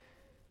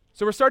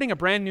So we're starting a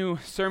brand new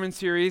sermon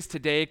series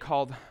today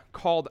called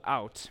Called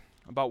Out,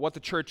 about what the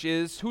church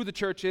is, who the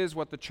church is,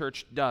 what the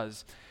church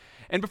does.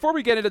 And before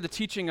we get into the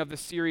teaching of this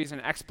series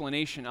and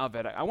explanation of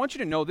it, I want you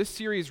to know this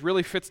series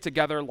really fits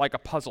together like a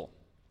puzzle.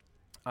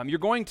 You're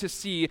going to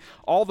see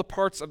all the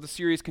parts of the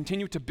series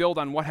continue to build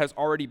on what has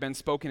already been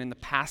spoken in the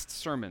past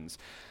sermons.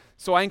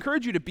 So I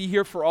encourage you to be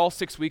here for all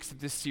 6 weeks of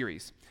this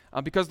series,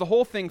 because the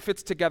whole thing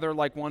fits together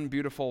like one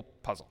beautiful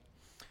puzzle.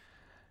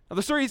 Now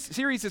the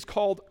series is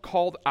called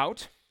Called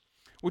Out,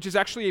 which is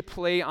actually a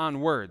play on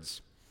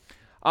words.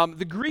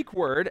 The Greek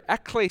word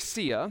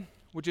ekklesia,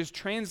 which is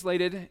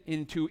translated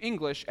into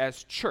English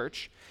as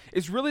church,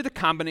 is really the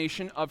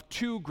combination of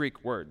two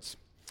Greek words.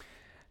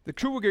 The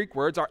two Greek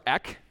words are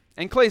ek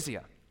and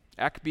klesia.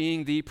 Ek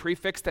being the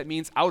prefix that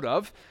means out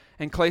of,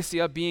 and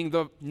klesia being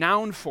the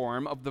noun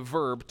form of the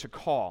verb to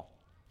call.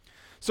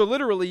 So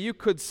literally you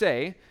could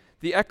say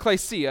the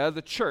ekklesia,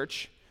 the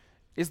church,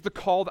 is the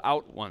called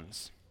out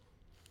ones,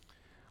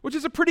 which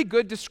is a pretty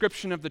good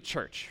description of the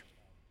church.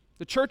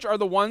 The church are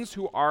the ones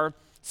who are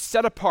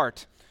set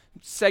apart,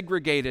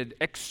 segregated,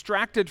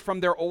 extracted from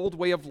their old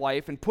way of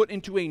life and put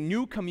into a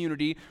new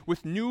community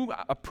with new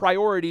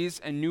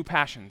priorities and new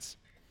passions.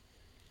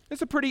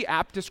 It's a pretty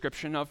apt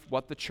description of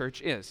what the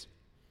church is.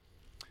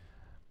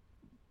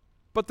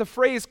 But the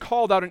phrase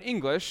called out in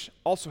English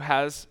also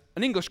has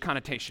an English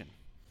connotation.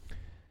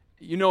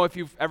 You know, if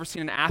you've ever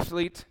seen an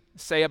athlete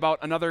say about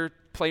another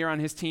player on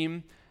his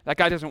team, that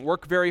guy doesn't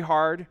work very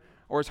hard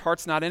or his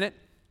heart's not in it,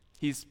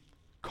 he's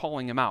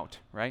calling him out,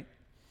 right?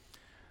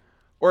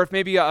 Or if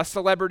maybe a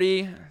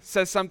celebrity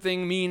says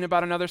something mean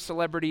about another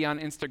celebrity on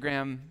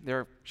Instagram,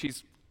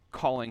 she's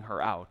calling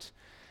her out.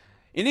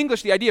 In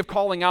English, the idea of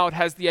calling out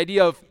has the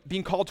idea of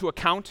being called to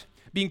account,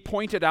 being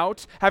pointed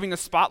out, having the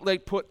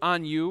spotlight put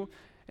on you,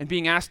 and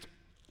being asked,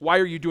 why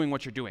are you doing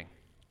what you're doing?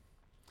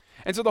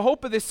 And so the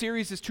hope of this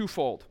series is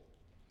twofold.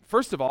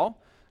 First of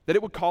all, that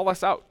it would call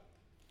us out.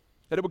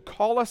 That it would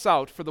call us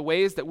out for the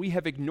ways that we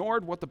have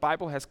ignored what the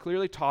Bible has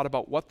clearly taught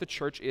about what the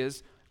church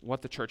is,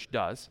 what the church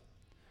does.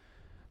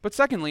 But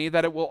secondly,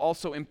 that it will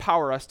also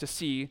empower us to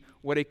see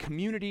what a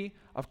community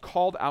of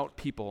called out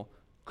people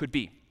could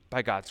be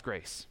by God's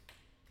grace.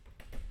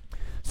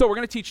 So we're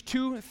going to teach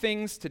two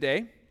things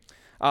today.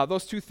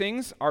 Those two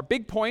things are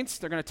big points.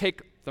 They're going to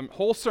take the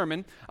whole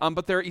sermon,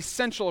 but they're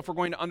essential if we're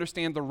going to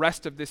understand the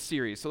rest of this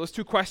series. So those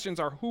two questions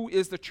are, who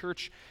is the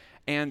church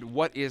and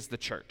what is the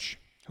church?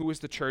 Who is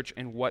the church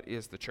and what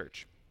is the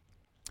church?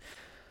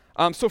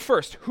 So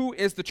first, who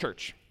is the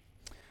church?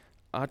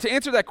 To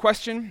answer that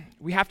question,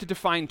 we have to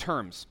define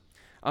terms.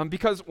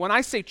 Because when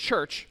I say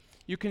church,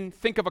 you can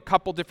think of a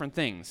couple different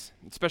things,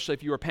 especially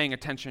if you were paying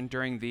attention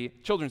during the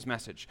children's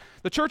message.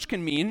 The church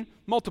can mean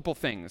multiple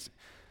things.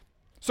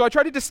 So I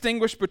try to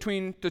distinguish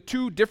between the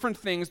two different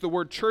things the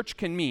word church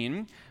can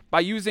mean by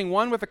using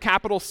one with a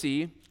capital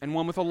C and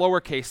one with a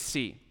lowercase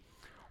c.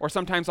 Or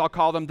sometimes I'll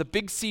call them the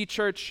big C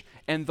church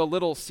and the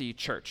little c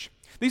church.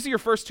 These are your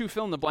first two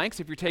fill in the blanks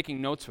if you're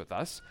taking notes with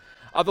us.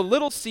 The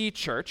little c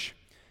church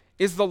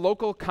is the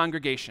local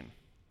congregation.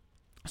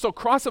 So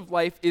Cross of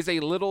Life is a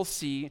little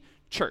c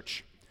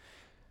church.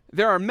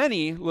 There are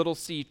many little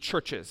c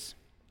churches.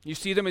 You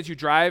see them as you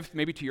drive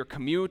maybe to your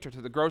commute or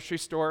to the grocery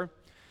store.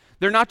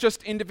 They're not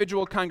just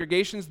individual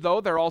congregations,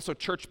 though. They're also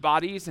church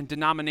bodies and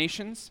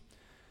denominations.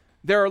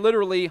 There are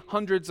literally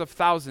hundreds of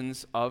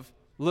thousands of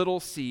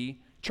little c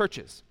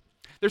churches.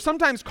 They're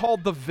sometimes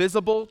called the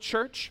visible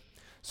church.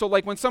 So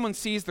like when someone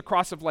sees the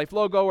Cross of Life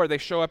logo or they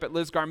show up at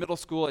Lisgar Middle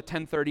School at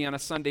 10:30 on a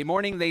Sunday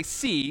morning, they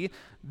see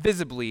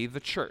visibly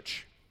the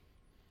church.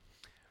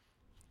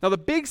 Now the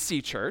big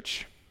C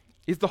church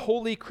is the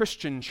Holy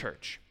Christian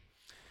Church.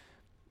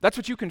 That's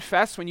what you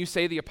confess when you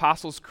say the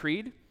Apostles'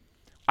 Creed.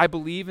 I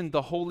believe in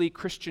the Holy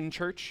Christian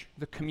Church,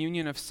 the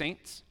communion of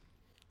saints.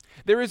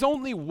 There is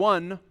only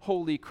one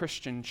Holy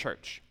Christian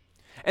Church,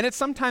 and it's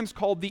sometimes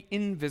called the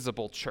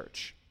invisible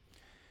church,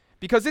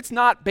 because it's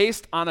not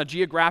based on a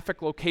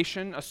geographic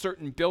location, a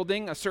certain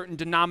building, a certain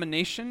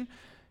denomination.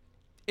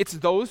 It's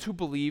those who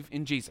believe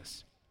in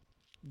Jesus,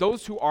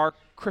 those who are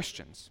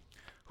Christians,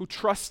 who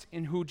trust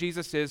in who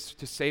Jesus is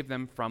to save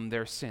them from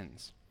their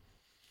sins.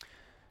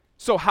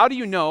 So how do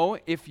you know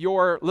if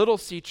your little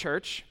c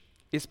church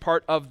is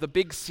part of the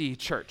big C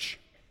church?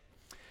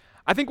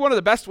 I think one of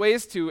the best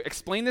ways to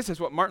explain this is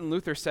what Martin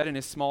Luther said in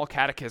his small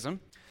catechism.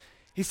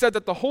 He said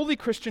that the Holy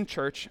Christian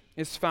Church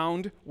is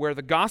found where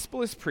the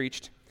gospel is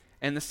preached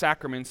and the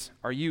sacraments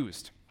are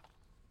used.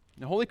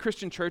 The Holy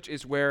Christian Church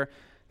is where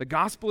the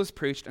gospel is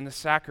preached and the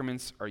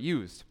sacraments are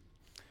used.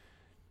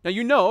 Now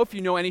you know, if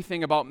you know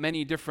anything about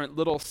many different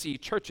little c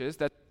churches,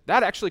 that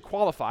actually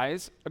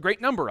qualifies a great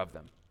number of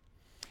them.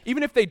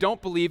 Even if they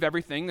don't believe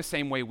everything the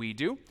same way we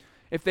do,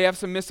 if they have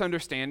some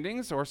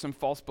misunderstandings or some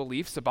false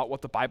beliefs about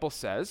what the Bible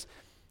says,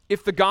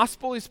 if the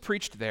gospel is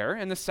preached there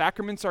and the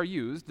sacraments are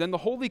used, then the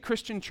Holy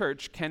Christian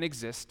Church can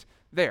exist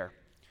there.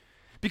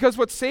 Because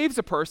what saves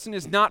a person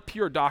is not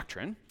pure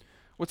doctrine.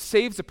 What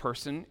saves a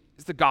person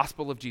is the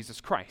gospel of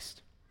Jesus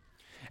Christ.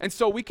 And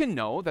so we can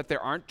know that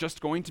there aren't just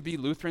going to be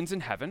Lutherans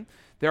in heaven.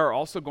 There are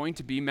also going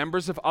to be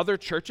members of other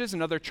churches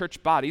and other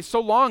church bodies,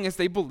 so long as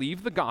they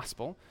believe the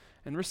gospel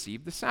and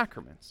receive the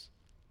sacraments.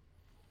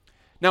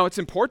 Now, it's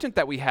important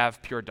that we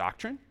have pure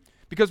doctrine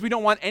because we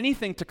don't want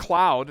anything to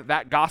cloud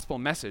that gospel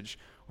message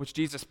which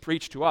Jesus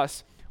preached to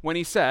us when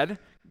he said,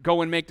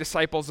 "Go and make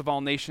disciples of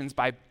all nations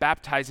by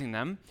baptizing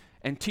them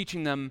and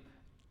teaching them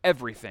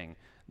everything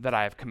that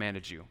I have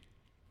commanded you."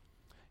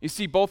 You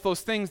see both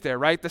those things there,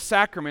 right? The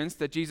sacraments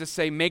that Jesus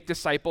say make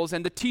disciples,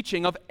 and the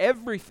teaching of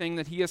everything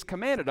that he has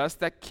commanded us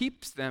that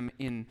keeps them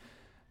in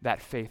that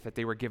faith that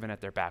they were given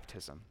at their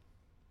baptism.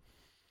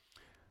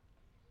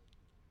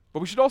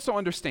 But we should also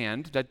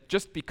understand that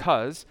just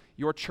because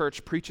your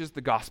church preaches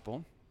the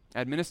gospel,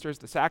 administers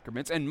the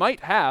sacraments, and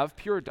might have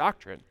pure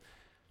doctrine,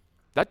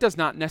 that does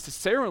not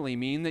necessarily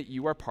mean that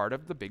you are part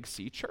of the Big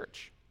C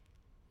church.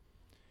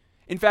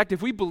 In fact,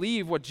 if we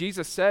believe what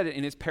Jesus said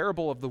in his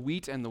parable of the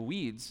wheat and the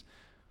weeds,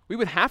 we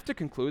would have to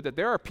conclude that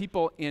there are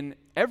people in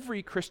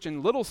every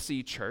Christian little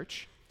c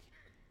church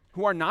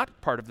who are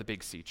not part of the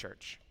Big C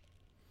church.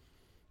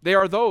 They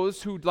are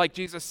those who, like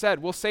Jesus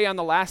said, will say on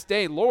the last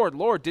day, "Lord,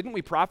 Lord, didn't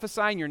we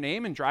prophesy in your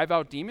name and drive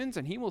out demons?"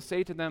 And he will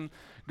say to them,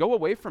 "Go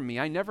away from me,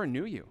 I never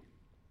knew you."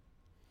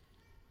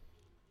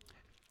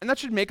 And that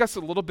should make us a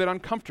little bit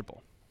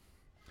uncomfortable.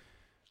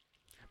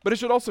 But it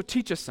should also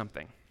teach us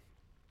something.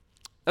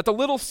 That the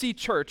little c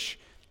church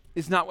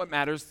is not what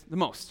matters the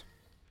most.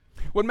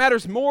 What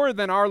matters more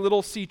than our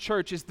little c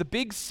church is the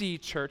Big C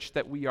church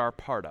that we are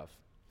part of,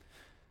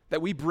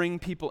 that we bring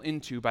people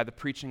into by the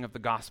preaching of the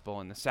gospel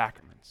and the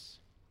sacraments.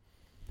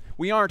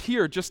 We aren't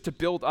here just to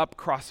build up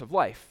Cross of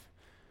Life.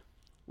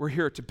 We're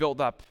here to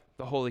build up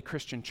the Holy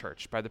Christian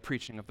Church by the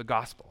preaching of the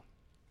gospel.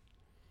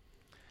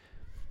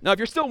 Now, if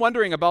you're still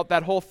wondering about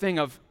that whole thing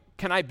of,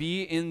 can I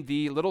be in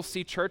the little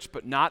c church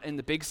but not in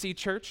the Big C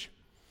church?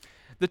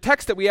 The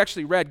text that we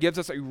actually read gives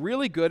us a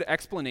really good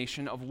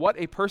explanation of what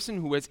a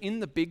person who is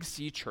in the Big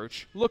C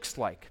church looks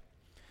like.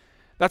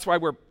 That's why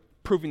we're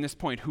proving this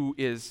point, who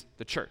is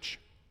the church.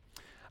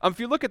 If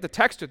you look at the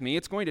text with me,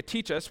 it's going to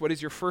teach us what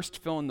is your first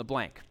fill in the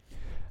blank.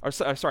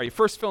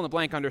 First fill in the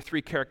blank under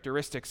 3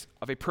 characteristics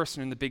of a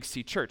person in the Big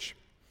C church.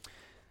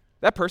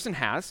 That person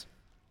has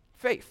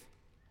faith.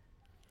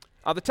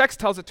 The text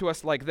tells it to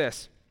us like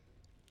this.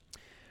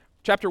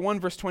 Chapter 1,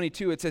 verse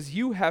 22, it says,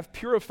 "You have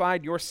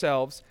purified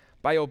yourselves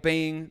by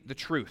obeying the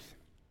truth."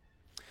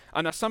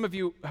 Now, some of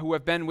you who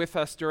have been with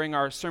us during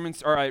our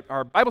sermons or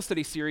our Bible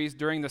study series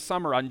during the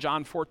summer on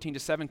John 14 to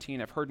 17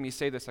 have heard me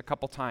say this a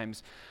couple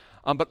times.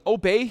 But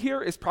obey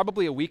here is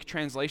probably a weak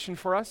translation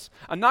for us.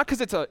 Not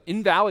because it's an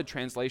invalid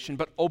translation,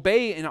 but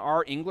obey in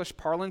our English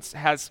parlance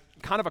has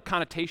kind of a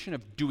connotation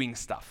of doing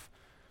stuff.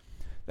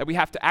 That we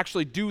have to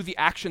actually do the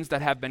actions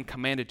that have been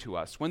commanded to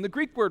us. When the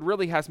Greek word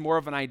really has more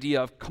of an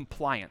idea of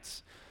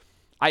compliance.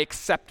 I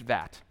accept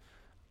that.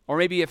 Or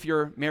maybe if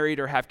you're married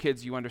or have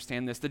kids, you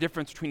understand this. The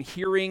difference between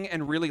hearing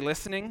and really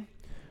listening,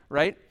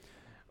 right?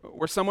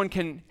 Where someone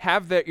can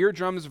have their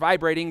eardrums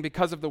vibrating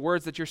because of the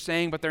words that you're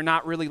saying, but they're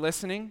not really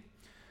listening.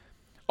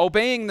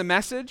 Obeying the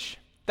message,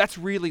 that's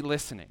really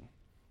listening.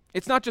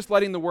 It's not just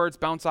letting the words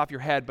bounce off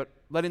your head, but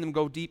letting them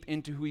go deep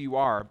into who you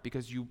are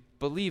because you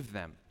believe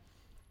them.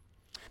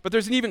 But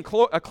there's an even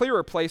a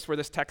clearer place where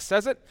this text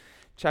says it.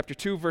 Chapter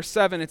 2, verse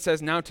 7, it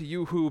says, "Now to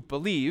you who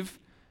believe,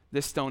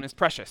 this stone is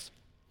precious."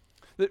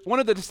 One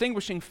of the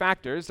distinguishing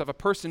factors of a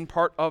person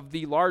part of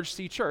the large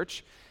C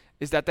church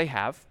is that they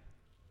have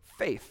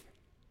faith.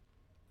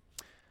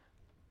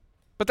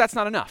 But that's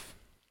not enough.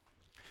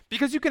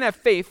 Because you can have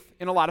faith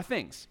in a lot of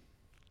things.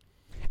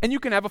 And you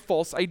can have a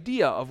false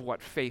idea of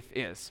what faith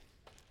is.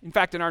 In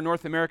fact, in our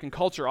North American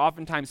culture,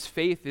 oftentimes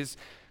faith is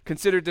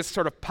considered this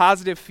sort of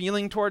positive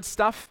feeling towards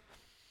stuff.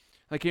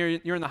 Like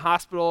you're in the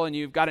hospital and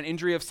you've got an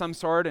injury of some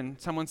sort and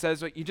someone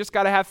says, well, you just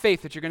got to have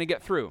faith that you're going to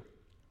get through.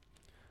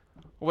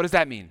 Well, what does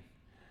that mean?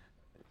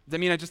 Does that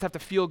mean I just have to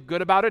feel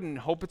good about it and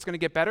hope it's going to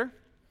get better?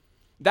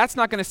 That's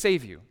not going to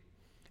save you.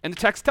 And the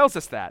text tells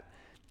us that.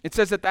 It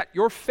says that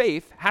your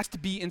faith has to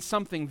be in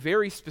something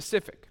very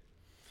specific.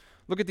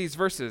 Look at these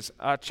verses.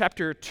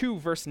 Chapter 2,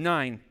 verse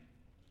 9.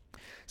 It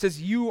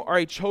says, "You are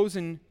a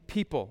chosen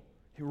people,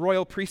 a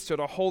royal priesthood,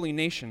 a holy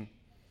nation."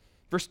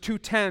 Verse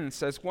 2:10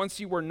 says, "Once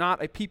you were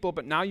not a people,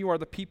 but now you are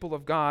the people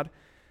of God.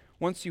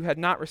 Once you had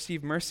not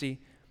received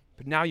mercy,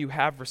 but now you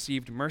have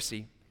received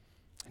mercy."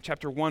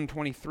 Chapter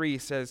 1:23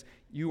 says,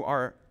 you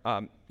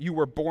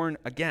were born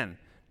again,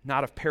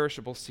 not of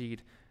perishable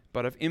seed,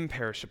 but of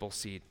imperishable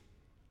seed."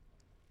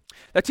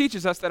 That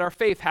teaches us that our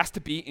faith has to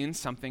be in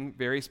something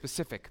very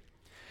specific.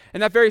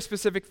 And that very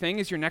specific thing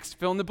is your next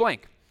fill in the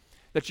blank.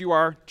 That you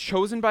are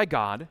chosen by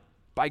God,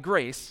 by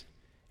grace,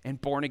 and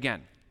born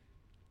again.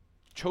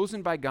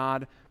 Chosen by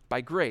God,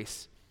 by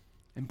grace,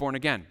 and born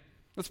again.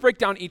 Let's break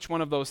down each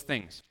one of those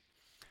things.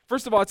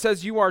 First of all, it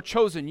says you are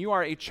chosen. You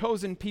are a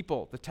chosen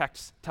people, the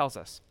text tells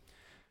us.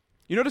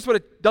 You notice what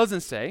it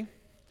doesn't say?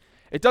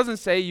 It doesn't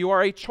say you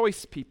are a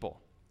choice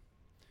people.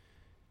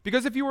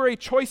 Because if you were a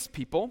choice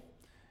people,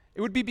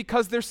 it would be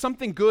because there's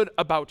something good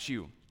about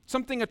you,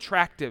 something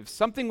attractive,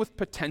 something with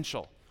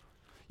potential.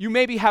 You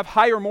maybe have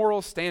higher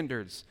moral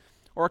standards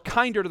or are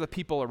kinder to the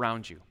people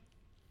around you.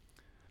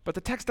 But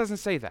the text doesn't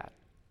say that.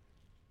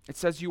 It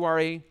says you are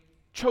a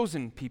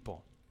chosen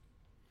people.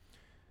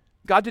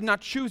 God did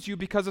not choose you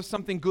because of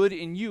something good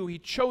in you. He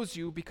chose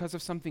you because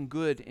of something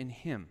good in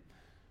him.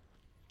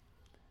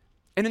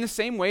 And in the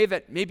same way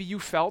that maybe you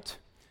felt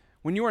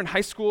when you were in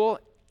high school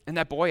and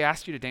that boy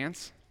asked you to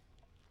dance,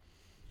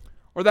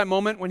 or that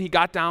moment when he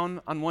got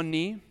down on one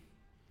knee,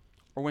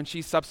 or when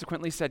she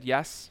subsequently said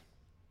yes,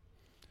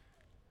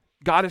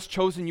 God has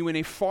chosen you in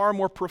a far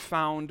more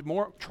profound,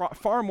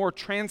 far more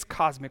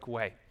transcosmic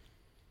way.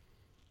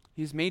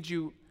 He's made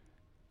you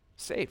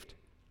saved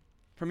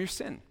from your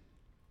sin,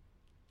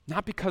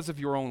 not because of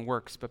your own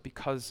works, but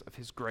because of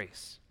his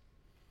grace,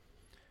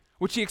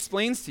 which he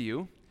explains to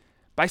you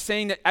by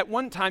saying that at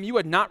one time you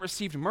had not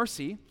received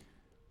mercy,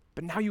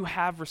 but now you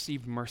have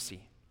received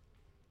mercy.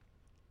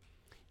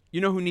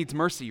 You know who needs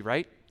mercy,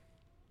 right?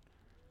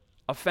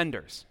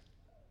 Offenders.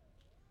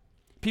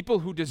 People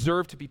who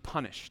deserve to be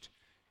punished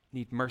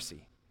need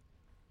mercy.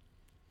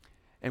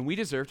 And we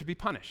deserve to be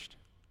punished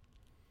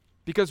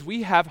because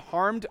we have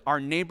harmed our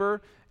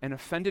neighbor and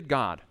offended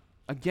God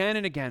again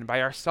and again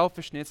by our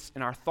selfishness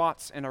and our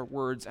thoughts and our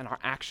words and our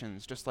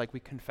actions, just like we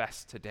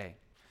confess today.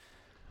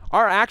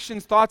 Our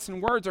actions, thoughts,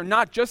 and words are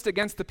not just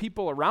against the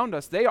people around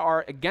us, they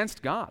are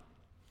against God.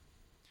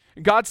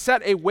 God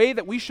set a way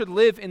that we should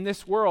live in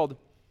this world,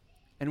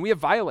 and we have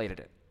violated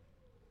it.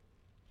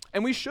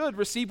 And we should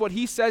receive what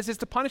he says is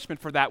the punishment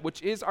for that,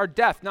 which is our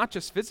death, not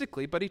just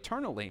physically, but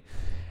eternally.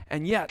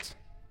 And yet,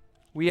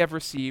 we have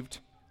received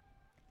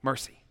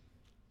mercy.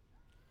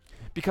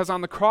 Because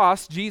on the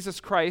cross, Jesus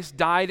Christ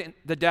died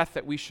the death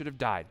that we should have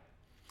died.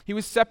 He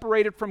was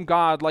separated from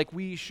God like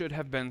we should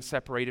have been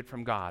separated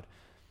from God.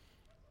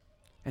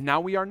 And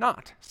now we are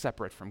not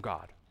separate from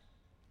God.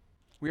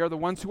 We are the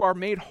ones who are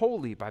made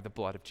holy by the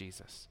blood of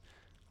Jesus.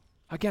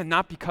 Again,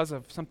 not because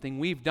of something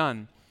we've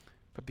done,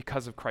 but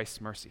because of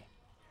Christ's mercy.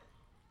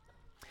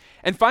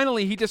 And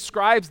finally, he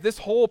describes this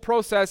whole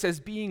process as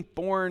being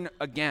born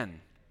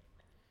again.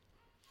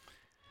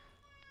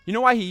 You know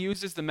why he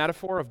uses the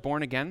metaphor of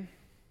born again?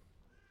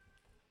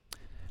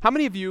 How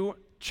many of you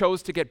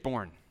chose to get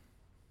born?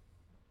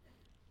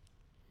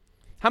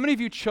 How many of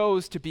you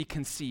chose to be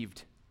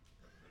conceived?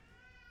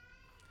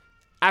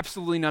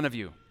 Absolutely none of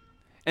you.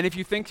 And if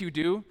you think you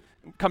do,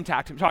 come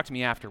talk to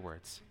me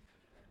afterwards.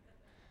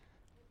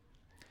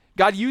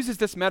 God uses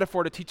this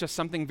metaphor to teach us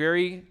something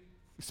very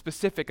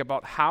specific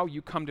about how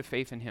you come to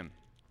faith in him.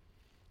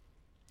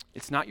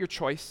 It's not your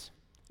choice.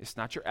 It's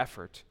not your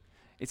effort.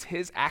 It's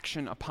his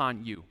action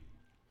upon you.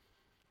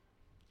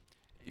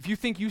 If you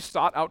think you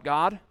sought out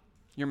God,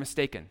 you're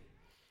mistaken.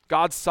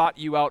 God sought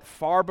you out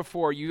far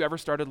before you ever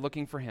started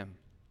looking for him.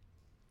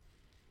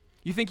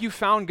 You think you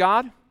found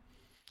God?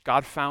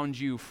 God found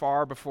you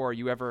far before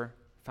you ever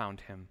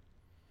found him.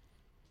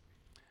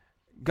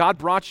 God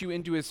brought you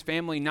into his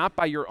family not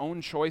by your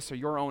own choice or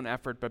your own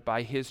effort, but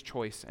by his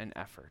choice and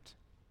effort.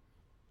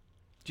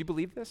 Do you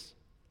believe this?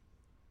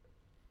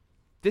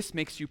 This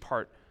makes you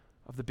part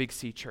of the Big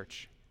C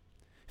Church.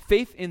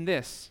 Faith in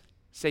this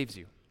saves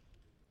you.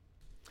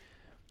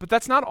 But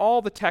that's not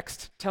all the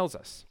text tells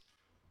us.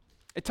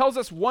 It tells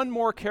us one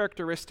more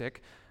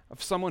characteristic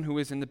of someone who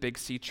is in the Big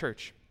C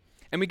Church.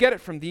 And we get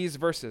it from these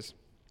verses.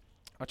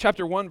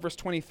 Chapter 1, verse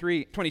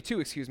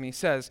 22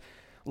 says,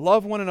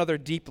 "Love one another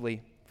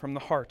deeply from the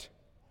heart."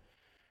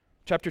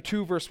 Chapter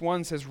 2, verse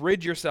 1 says,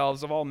 "Rid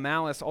yourselves of all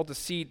malice, all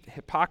deceit,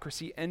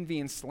 hypocrisy, envy,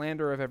 and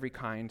slander of every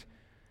kind."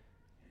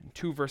 And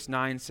 2, verse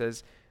 9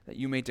 says, "That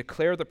you may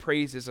declare the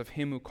praises of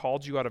him who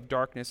called you out of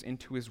darkness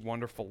into his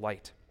wonderful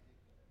light."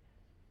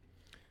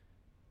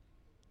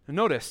 Now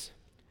notice,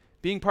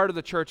 being part of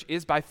the church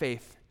is by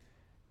faith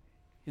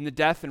in the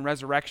death and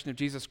resurrection of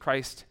Jesus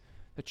Christ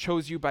that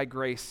chose you by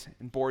grace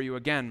and bore you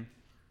again.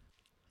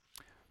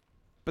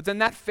 But then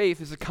that faith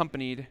is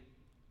accompanied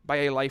by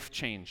a life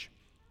change.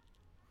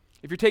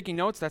 If you're taking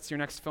notes, that's your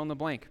next fill in the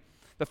blank.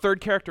 The third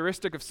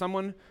characteristic of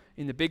someone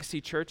in the Big C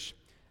Church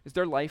is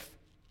their life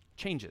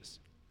changes.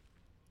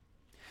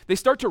 They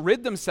start to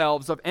rid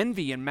themselves of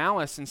envy and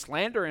malice and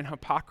slander and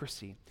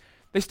hypocrisy.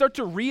 They start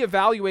to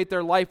reevaluate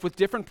their life with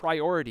different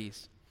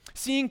priorities,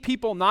 seeing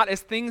people not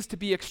as things to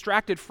be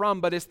extracted from,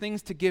 but as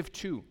things to give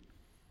to.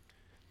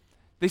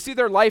 They see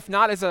their life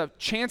not as a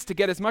chance to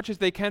get as much as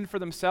they can for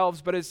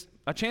themselves, but as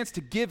a chance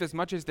to give as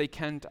much as they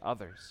can to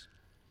others.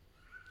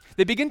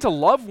 They begin to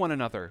love one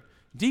another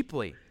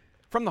deeply,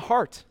 from the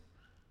heart,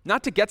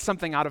 not to get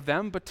something out of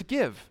them, but to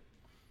give.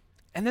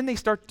 And then they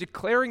start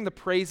declaring the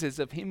praises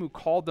of him who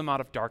called them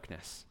out of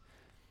darkness.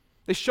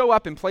 They show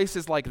up in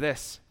places like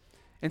this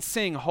and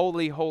sing,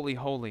 "Holy, holy,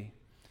 holy.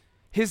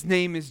 His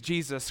name is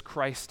Jesus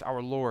Christ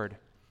our Lord."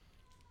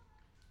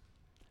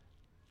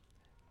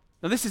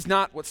 Now this is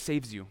not what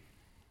saves you,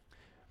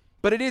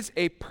 but it is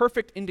a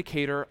perfect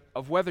indicator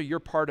of whether you're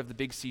part of the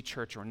Big C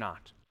Church or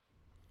not.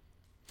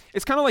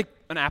 It's kind of like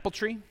an apple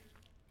tree.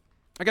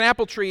 Like an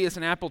apple tree is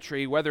an apple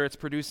tree whether it's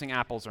producing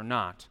apples or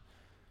not.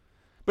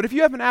 But if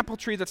you have an apple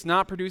tree that's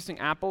not producing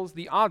apples,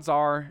 the odds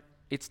are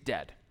it's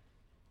dead.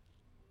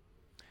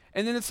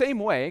 And in the same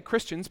way,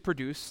 Christians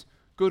produce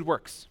good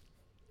works.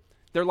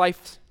 Their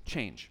lives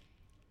change.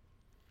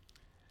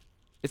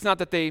 It's not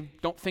that they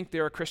don't think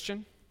they're a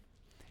Christian.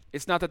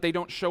 It's not that they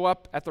don't show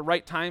up at the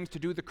right times to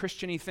do the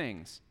Christian-y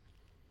things.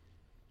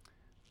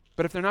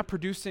 But if they're not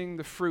producing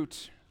the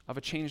fruit of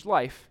a changed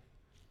life,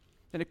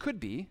 then it could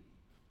be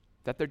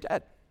that they're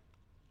dead.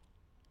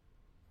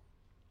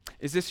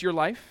 Is this your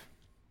life?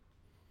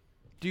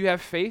 Do you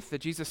have faith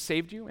that Jesus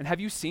saved you? And have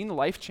you seen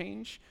life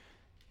change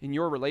in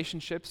your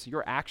relationships,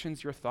 your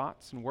actions, your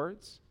thoughts and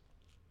words?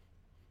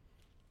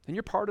 Then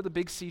you're part of the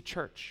Big C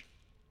church.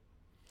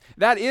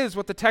 That is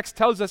what the text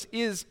tells us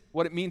is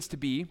what it means to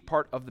be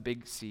part of the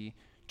Big C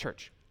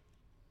church.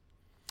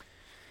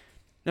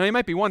 Now you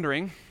might be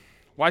wondering,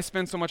 why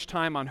spend so much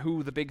time on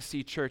who the Big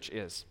C church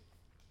is?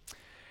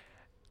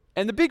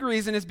 And the big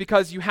reason is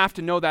because you have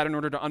to know that in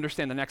order to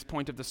understand the next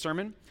point of the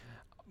sermon.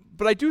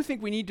 But I do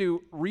think we need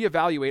to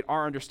reevaluate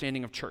our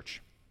understanding of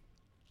church.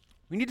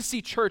 We need to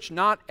see church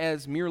not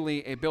as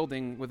merely a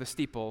building with a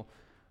steeple,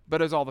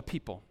 but as all the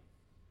people.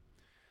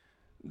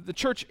 The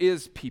church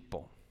is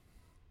people.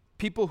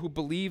 People who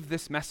believe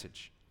this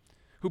message,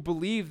 who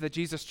believe that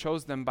Jesus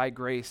chose them by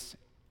grace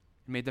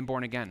and made them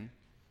born again,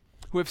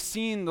 who have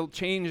seen the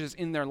changes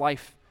in their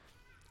life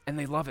and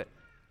they love it.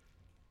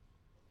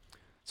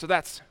 So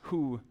that's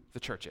who the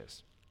church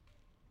is.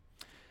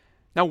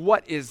 Now,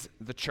 what is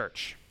the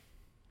church?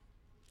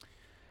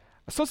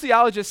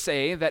 Sociologists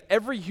say that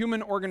every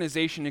human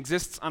organization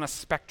exists on a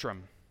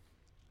spectrum.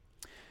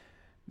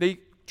 They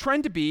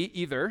trend to be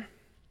either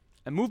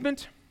a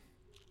movement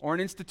or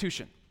an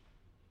institution.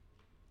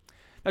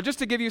 Now, just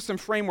to give you some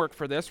framework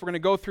for this, we're going to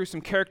go through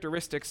some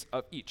characteristics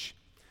of each.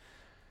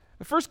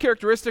 The first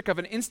characteristic of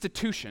an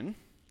institution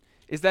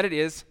is that it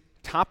is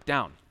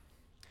top-down.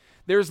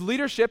 There's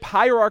leadership,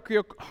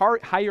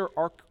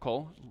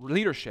 hierarchical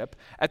leadership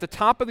at the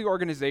top of the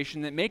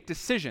organization that make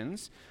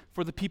decisions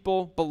for the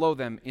people below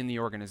them in the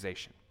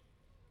organization.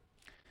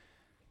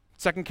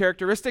 Second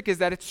characteristic is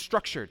that it's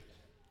structured.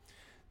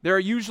 There are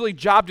usually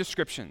job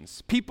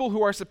descriptions, people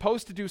who are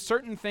supposed to do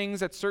certain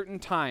things at certain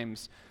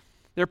times.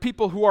 There are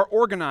people who are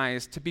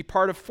organized to be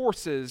part of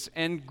forces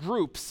and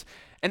groups,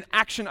 and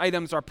action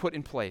items are put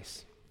in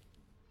place.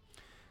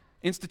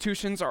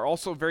 Institutions are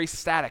also very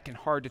static and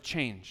hard to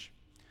change.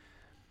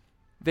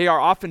 They are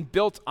often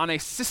built on a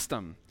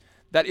system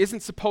that isn't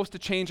supposed to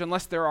change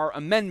unless there are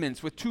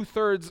amendments with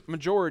 2/3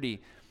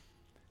 majority.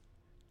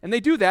 And they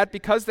do that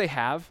because they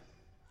have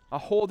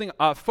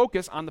a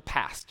focus on the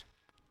past.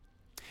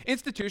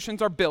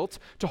 Institutions are built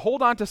to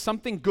hold on to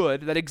something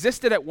good that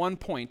existed at one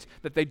point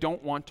that they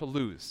don't want to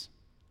lose.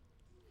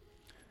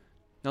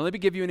 Now let me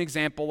give you an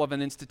example of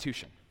an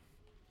institution.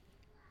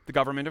 The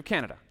Government of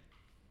Canada.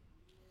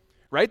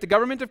 Right? The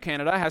Government of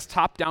Canada has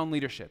top-down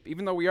leadership.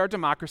 Even though we are a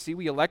democracy,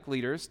 we elect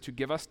leaders to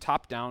give us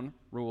top-down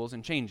rules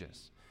and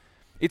changes.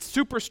 It's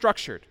super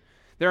structured.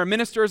 There are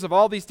ministers of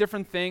all these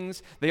different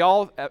things. They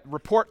all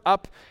report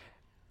up,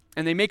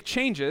 and they make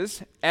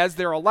changes as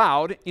they're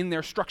allowed in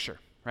their structure,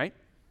 right?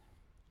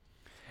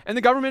 And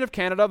the Government of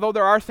Canada, though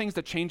there are things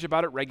that change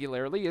about it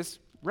regularly, is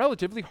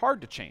relatively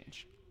hard to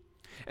change.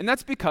 And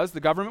that's because the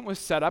government was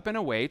set up in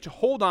a way to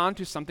hold on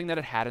to something that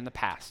it had in the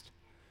past.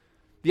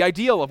 The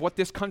ideal of what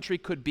this country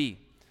could be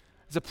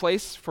is a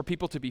place for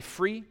people to be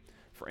free,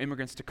 for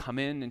immigrants to come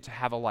in and to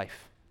have a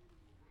life.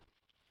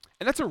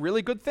 And that's a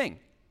really good thing.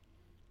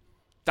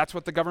 That's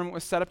what the government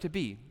was set up to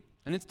be,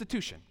 an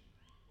institution.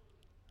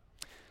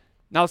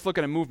 Now let's look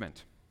at a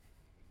movement.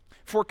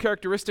 4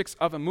 characteristics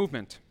of a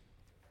movement.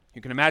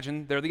 You can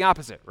imagine they're the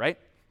opposite, right?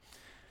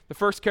 The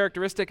first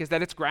characteristic is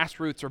that it's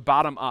grassroots or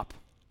bottom up.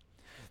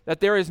 That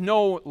there is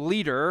no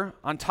leader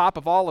on top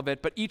of all of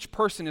it, but each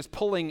person is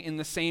pulling in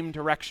the same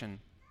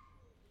direction.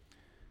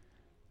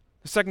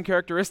 The second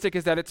characteristic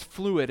is that it's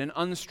fluid and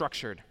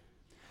unstructured.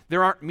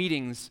 There aren't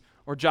meetings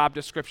or job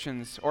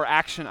descriptions or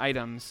action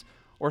items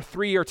or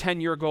 3 or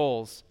 10-year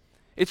goals.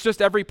 It's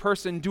just every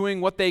person doing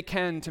what they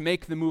can to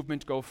make the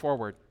movement go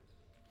forward.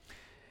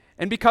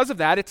 And because of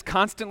that, it's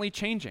constantly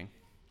changing.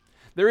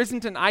 There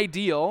isn't an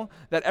ideal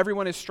that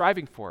everyone is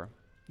striving for.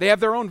 They have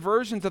their own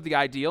versions of the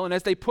ideal, and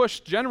as they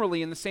push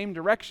generally in the same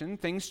direction,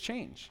 things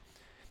change.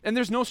 And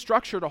there's no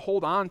structure to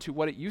hold on to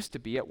what it used to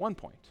be at one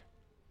point.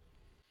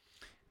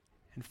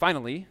 And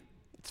finally,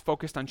 it's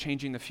focused on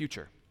changing the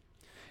future.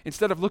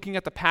 Instead of looking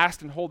at the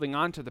past and holding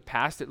on to the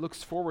past, it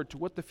looks forward to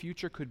what the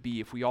future could be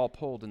if we all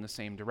pulled in the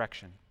same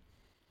direction.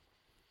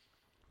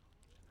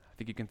 I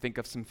think you can think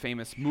of some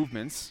famous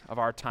movements of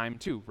our time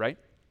too, right?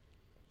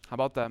 How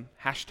about the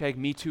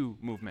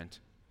 #MeToo movement?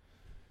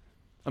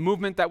 A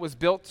movement that was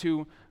built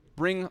to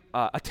bring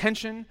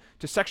attention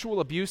to sexual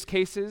abuse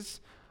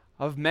cases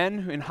of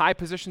men in high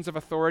positions of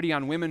authority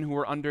on women who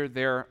were under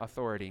their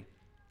authority.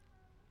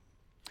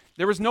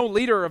 There was no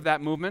leader of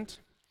that movement.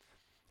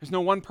 There's no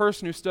one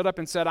person who stood up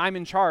and said, I'm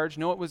in charge.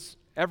 No, it was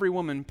every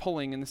woman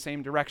pulling in the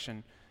same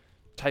direction,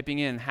 typing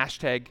in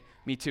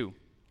 #MeToo.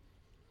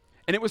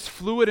 And it was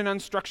fluid and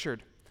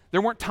unstructured.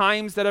 There weren't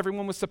times that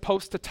everyone was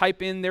supposed to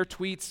type in their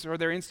tweets or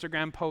their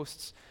Instagram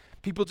posts.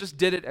 People just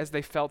did it as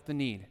they felt the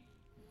need.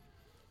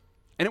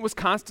 and it was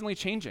constantly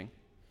changing.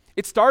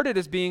 It started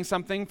as being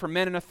something for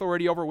men in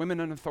authority over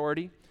women in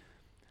authority,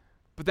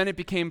 but then it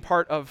became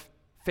part of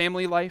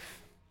family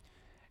life,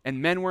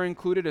 and men were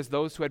included as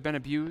those who had been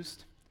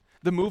abused.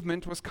 The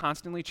movement was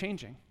constantly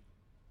changing,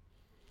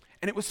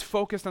 and it was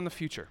focused on the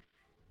future,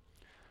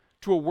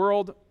 to a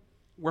world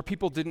where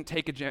people didn't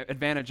take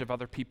advantage of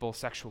other people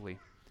sexually,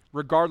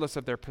 regardless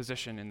of their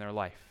position in their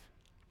life.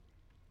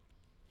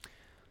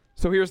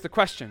 So here's the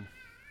question.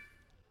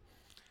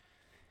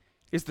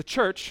 Is the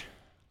church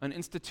an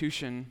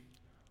institution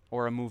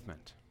or a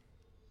movement?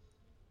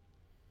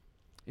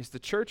 Is the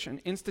church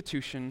an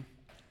institution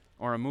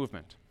or a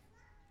movement?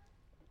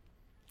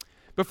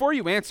 Before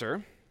you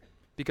answer,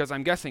 because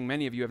I'm guessing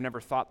many of you have never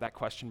thought that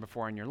question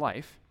before in your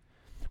life,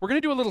 we're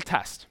going to do a little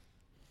test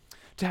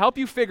to help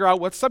you figure out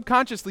what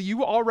subconsciously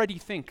you already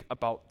think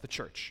about the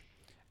church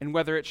and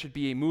whether it should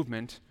be a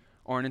movement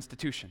or an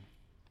institution.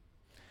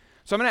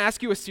 So I'm going to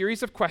ask you a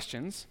series of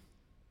questions,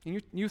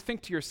 and you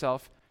think to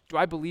yourself, do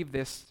I believe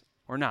this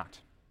or not?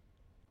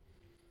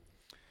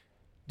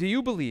 Do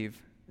you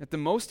believe that the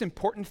most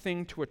important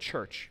thing to a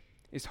church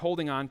is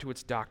holding on to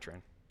its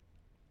doctrine?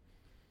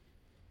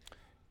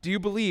 Do you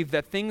believe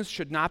that things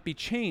should not be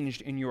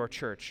changed in your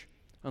church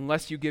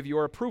unless you give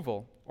your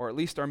approval or at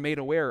least are made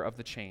aware of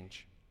the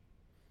change?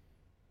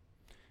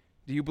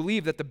 Do you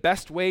believe that the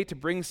best way to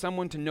bring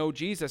someone to know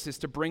Jesus is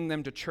to bring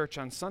them to church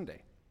on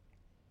Sunday?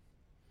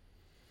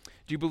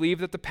 Do you believe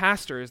that the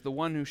pastor is the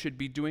one who should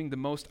be doing the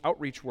most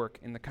outreach work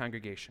in the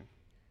congregation?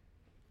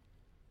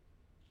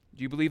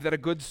 Do you believe that a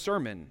good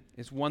sermon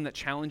is one that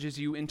challenges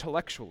you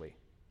intellectually?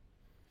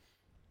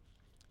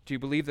 Do you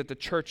believe that the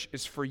church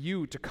is for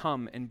you to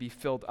come and be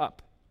filled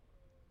up?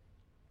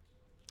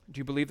 Do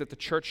you believe that the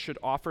church should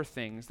offer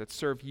things that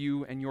serve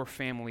you and your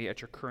family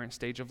at your current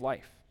stage of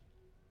life?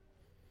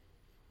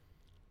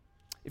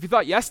 If you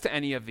thought yes to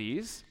any of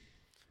these,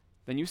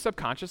 then you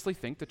subconsciously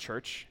think the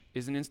church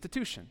is an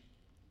institution.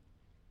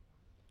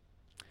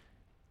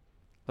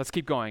 Let's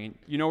keep going.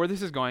 You know where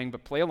this is going,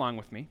 but play along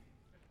with me.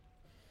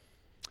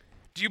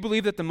 Do you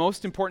believe that the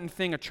most important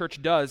thing a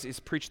church does is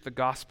preach the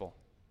gospel?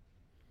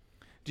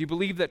 Do you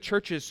believe that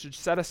churches should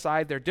set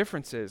aside their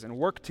differences and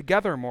work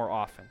together more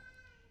often?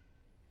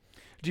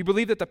 Do you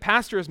believe that the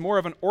pastor is more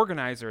of an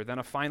organizer than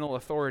a final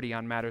authority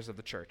on matters of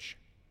the church?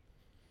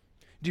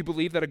 Do you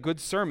believe that a good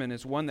sermon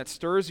is one that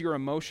stirs your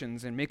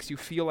emotions and makes you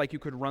feel like you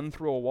could run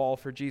through a wall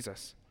for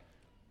Jesus?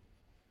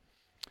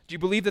 Do you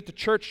believe that the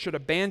church should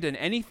abandon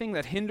anything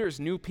that hinders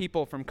new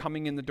people from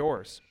coming in the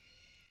doors?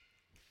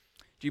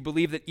 Do you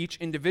believe that each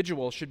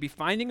individual should be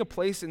finding a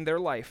place in their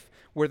life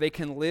where they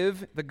can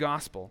live the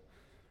gospel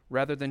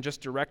rather than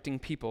just directing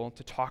people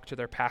to talk to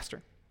their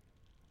pastor?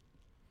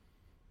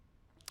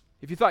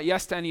 If you thought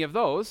yes to any of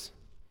those,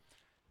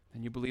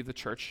 then you believe the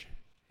church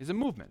is a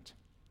movement.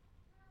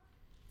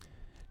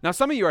 Now,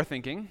 some of you are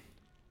thinking,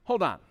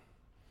 hold on.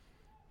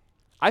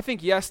 I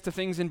think yes to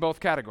things in both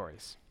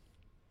categories.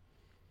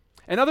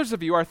 And others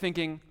of you are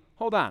thinking,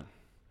 hold on.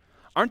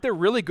 Aren't there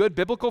really good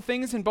biblical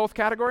things in both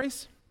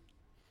categories?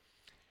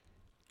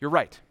 You're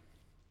right.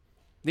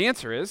 The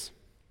answer is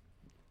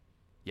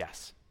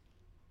yes.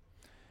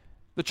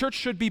 The church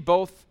should be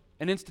both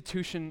an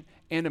institution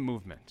and a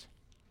movement.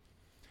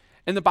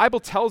 And the Bible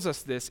tells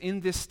us this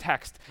in this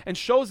text and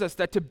shows us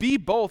that to be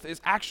both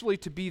is actually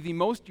to be the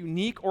most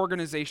unique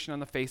organization on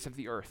the face of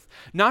the earth.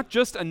 Not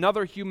just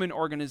another human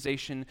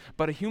organization,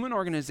 but a human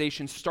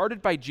organization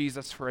started by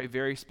Jesus for a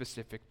very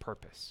specific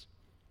purpose.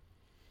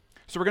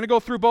 So we're going to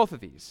go through both of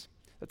these,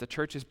 that the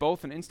church is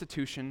both an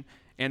institution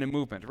and a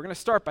movement. We're going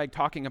to start by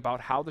talking about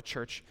how the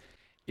church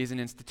is an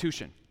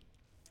institution.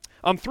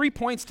 3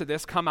 points to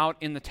this come out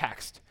in the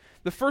text.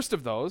 The first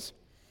of those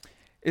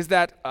is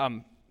that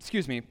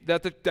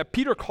that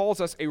Peter calls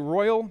us a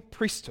royal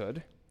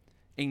priesthood,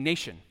 a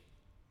nation.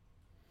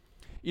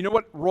 You know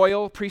what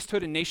royal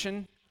priesthood and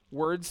nation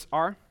words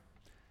are?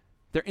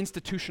 They're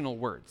institutional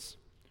words,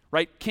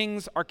 right?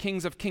 Kings are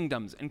kings of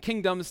kingdoms, and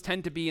kingdoms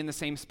tend to be in the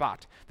same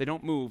spot. They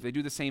don't move, they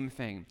do the same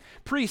thing.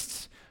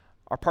 Priests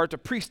are part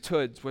of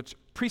priesthoods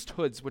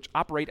which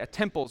operate at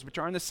temples, which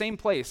are in the same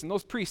place, and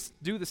those priests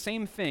do the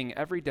same thing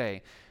every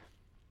day.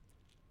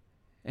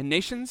 And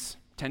nations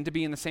tend to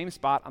be in the same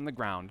spot on the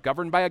ground,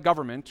 governed by a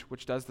government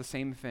which does the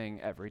same thing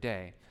every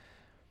day.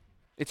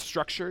 It's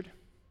structured,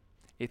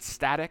 it's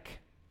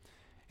static,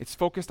 it's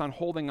focused on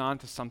holding on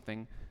to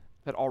something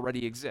that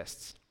already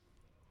exists.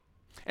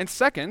 And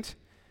second,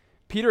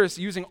 Peter is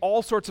using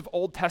all sorts of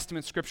Old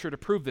Testament scripture to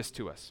prove this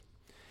to us.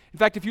 In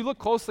fact, if you look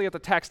closely at the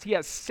text, he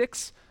has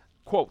 6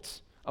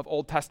 quotes of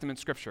Old Testament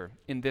scripture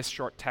in this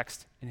short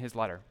text in his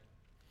letter.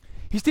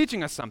 He's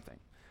teaching us something,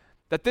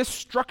 that this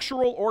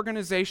structural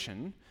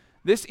organization,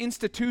 this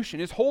institution,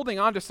 is holding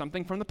on to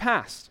something from the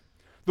past.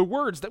 The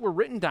words that were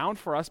written down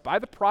for us by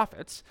the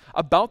prophets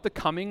about the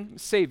coming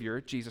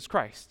Savior, Jesus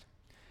Christ.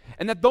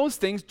 And that those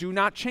things do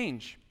not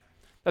change.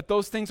 That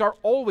those things are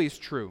always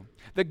true.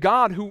 That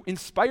God, who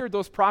inspired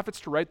those prophets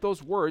to write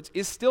those words,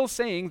 is still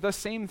saying the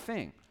same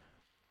thing.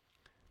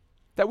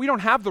 That we don't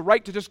have the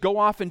right to just go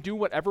off and do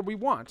whatever we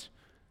want.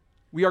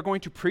 we are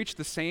going to preach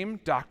the same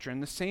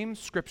doctrine, the same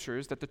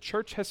scriptures that the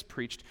church has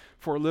preached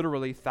for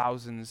literally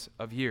thousands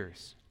of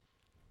years.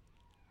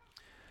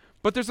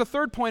 But there's a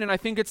third point, and I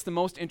think it's the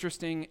most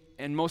interesting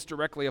and most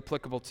directly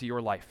applicable to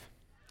your life.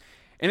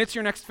 And it's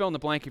your next fill in the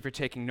blank if you're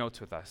taking notes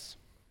with us.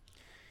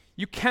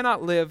 You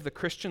cannot live the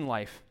Christian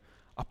life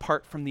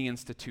apart from the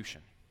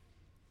institution.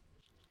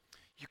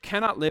 You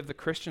cannot live the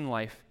Christian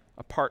life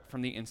apart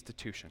from the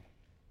institution.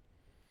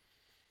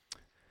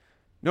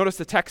 Notice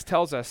the text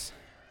tells us,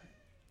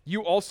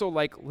 you also,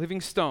 like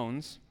living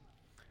stones,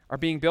 are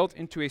being built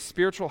into a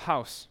spiritual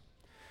house,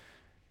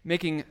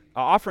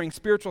 offering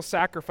spiritual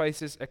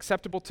sacrifices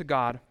acceptable to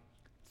God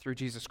through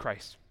Jesus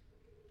Christ.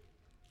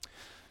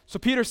 So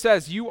Peter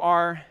says, you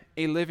are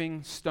a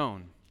living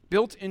stone,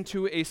 built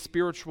into a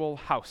spiritual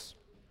house.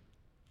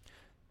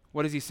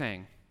 What is he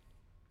saying?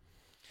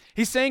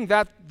 He's saying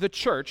that the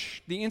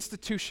church, the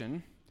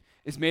institution,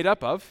 is made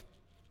up of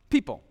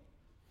people.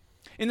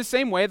 In the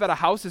same way that a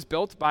house is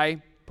built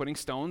by putting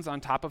stones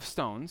on top of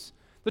stones,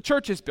 the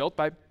church is built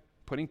by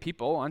putting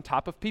people on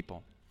top of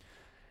people.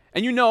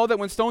 And you know that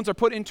when stones are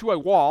put into a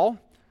wall,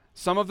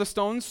 some of the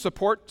stones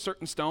support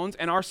certain stones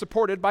and are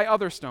supported by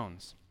other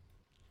stones,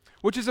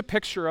 which is a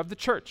picture of the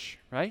church,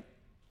 right?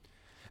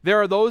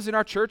 There are those in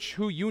our church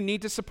who you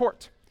need to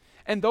support,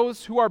 and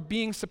those who are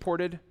being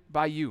supported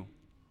by you,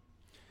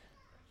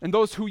 and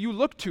those who you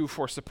look to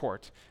for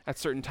support at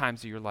certain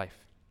times of your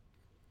life.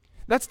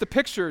 That's the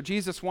picture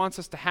Jesus wants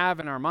us to have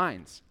in our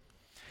minds.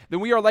 That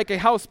we are like a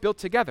house built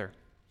together.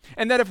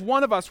 And that if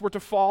one of us were to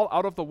fall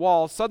out of the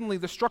wall, suddenly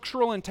the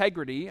structural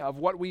integrity of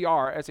what we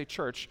are as a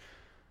church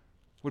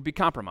would be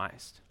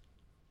compromised.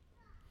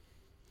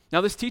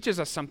 Now, this teaches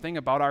us something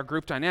about our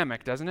group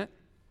dynamic, doesn't it?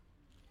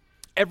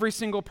 Every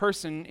single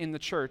person in the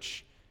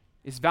church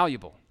is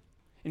valuable.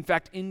 In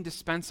fact,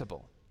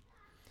 indispensable.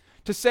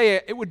 To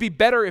say it would be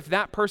better if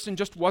that person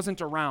just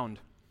wasn't around,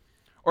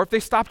 or if they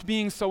stopped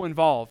being so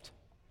involved.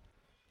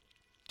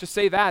 To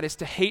say that is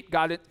to hate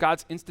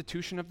God's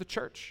institution of the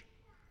church.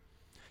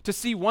 To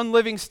see one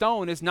living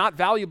stone is not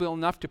valuable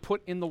enough to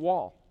put in the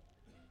wall.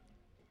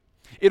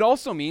 It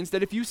also means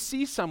that if you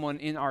see someone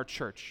in our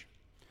church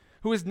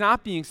who is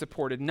not being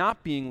supported,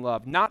 not being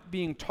loved, not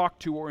being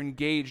talked to or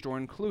engaged or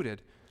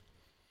included,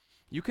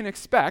 you can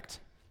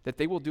expect that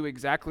they will do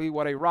exactly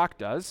what a rock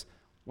does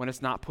when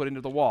it's not put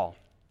into the wall.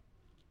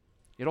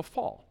 It'll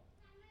fall.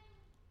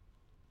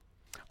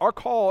 Our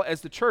call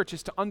as the church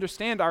is to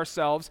understand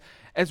ourselves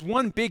as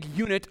one big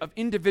unit of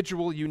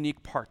individual,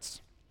 unique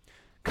parts,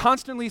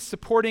 constantly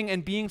supporting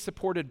and being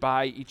supported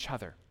by each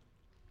other.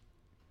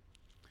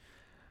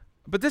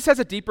 But this has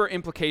a deeper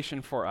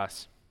implication for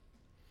us.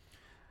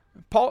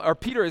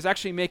 Peter is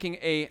actually making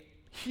a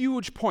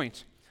huge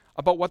point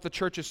about what the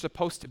church is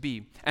supposed to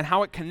be and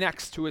how it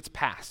connects to its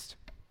past.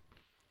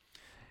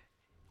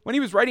 When he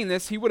was writing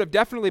this, he would have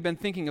definitely been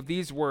thinking of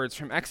these words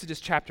from Exodus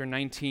chapter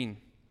 19.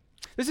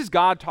 This is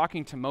God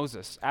talking to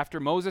Moses after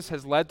Moses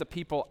has led the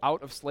people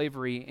out of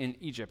slavery in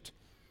Egypt.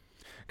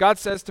 God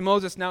says to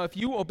Moses, "Now if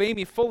you obey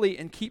me fully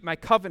and keep my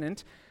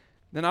covenant,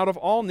 then out of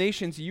all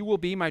nations you will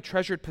be my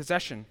treasured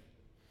possession.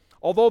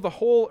 Although the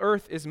whole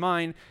earth is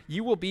mine,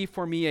 you will be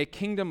for me a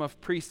kingdom of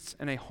priests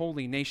and a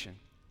holy nation."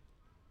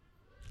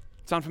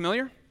 Sound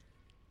familiar?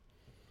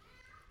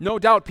 No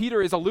doubt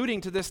Peter is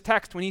alluding to this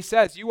text when he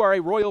says, you are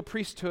a royal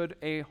priesthood,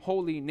 a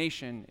holy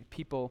nation, a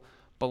people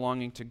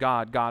belonging to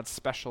God, God's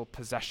special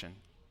possession.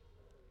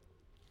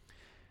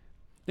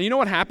 Now, you know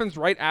what happens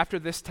right after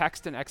this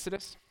text in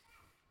Exodus?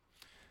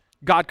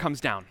 God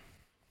comes down.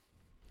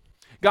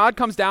 God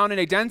comes down in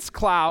a dense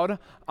cloud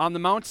on the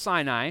Mount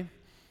Sinai,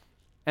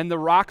 and the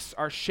rocks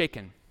are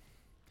shaken.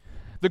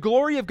 The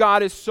glory of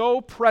God is so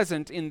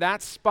present in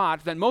that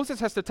spot that Moses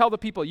has to tell the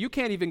people, you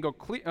can't even go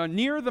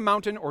near the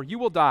mountain or you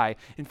will die.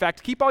 In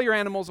fact, keep all your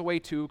animals away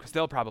too, because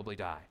they'll probably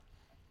die.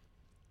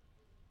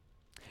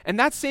 And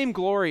that same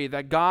glory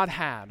that God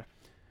had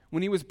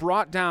when he was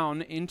brought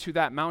down into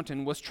that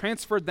mountain was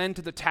transferred then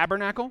to the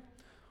tabernacle,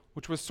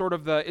 which was sort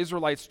of the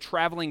Israelites'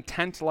 traveling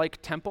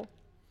tent-like temple,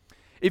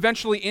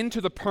 eventually into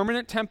the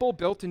permanent temple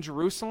built in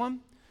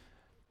Jerusalem,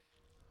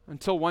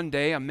 until one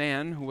day a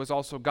man who was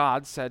also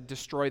God said,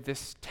 destroy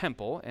this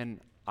temple and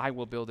I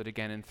will build it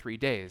again in 3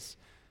 days,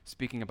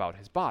 speaking about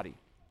his body.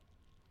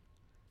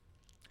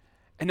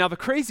 And now the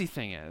crazy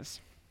thing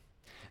is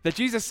that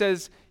Jesus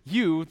says,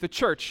 you, the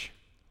church,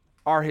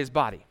 are his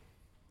body.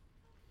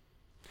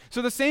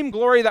 So the same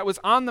glory that was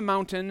on the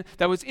mountain,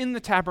 that was in the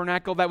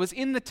tabernacle, that was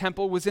in the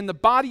temple, was in the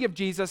body of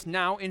Jesus,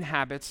 now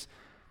inhabits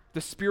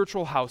the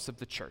spiritual house of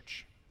the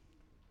church.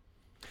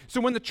 So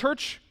when the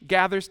church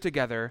gathers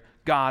together,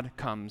 God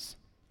comes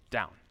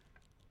down.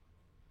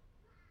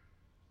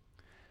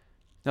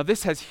 Now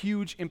this has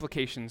huge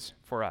implications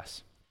for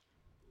us.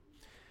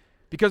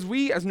 Because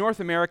we as North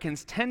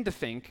Americans tend to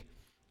think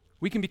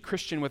we can be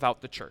Christian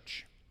without the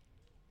church.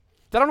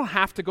 That I don't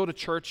have to go to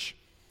church,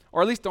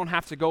 or at least don't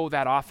have to go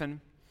that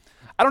often.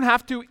 I don't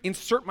have to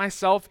insert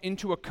myself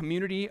into a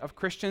community of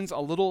Christians, a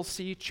little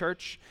C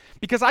church,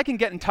 because I can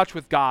get in touch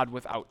with God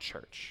without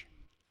church.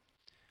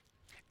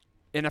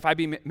 And if I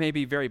may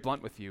be very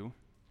blunt with you,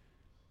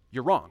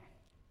 you're wrong.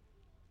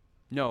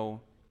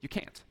 No, you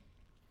can't.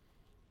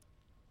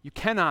 You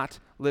cannot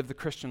live the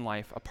Christian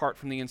life apart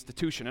from the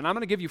institution. And I'm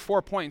going to give you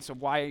 4 points of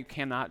why you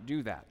cannot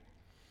do that.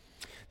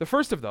 The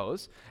first of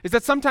those is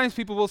that sometimes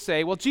people will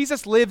say, well,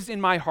 Jesus lives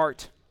in my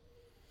heart,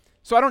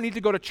 so I don't need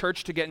to go to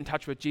church to get in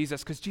touch with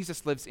Jesus because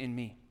Jesus lives in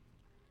me.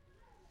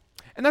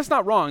 And that's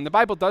not wrong. The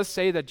Bible does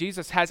say that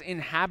Jesus has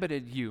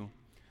inhabited you.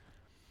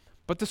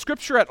 But the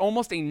scripture at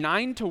almost a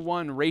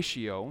 9-to-1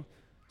 ratio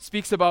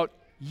speaks about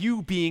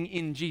you being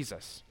in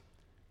Jesus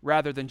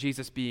rather than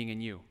Jesus being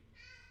in you.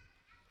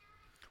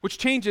 Which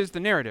changes the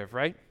narrative,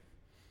 right?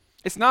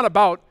 It's not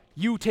about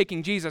you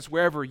taking Jesus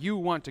wherever you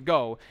want to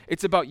go.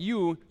 It's about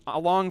you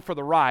along for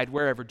the ride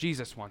wherever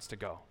Jesus wants to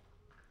go.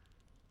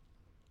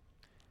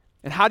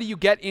 And how do you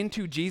get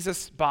into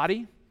Jesus'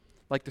 body?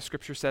 Like the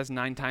scripture says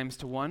 9 times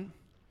to 1.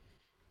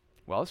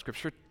 Well,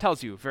 scripture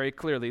tells you very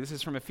clearly. This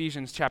is from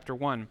Ephesians chapter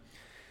 1.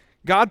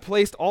 God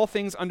placed all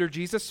things under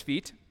Jesus'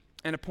 feet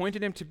and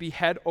appointed him to be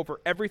head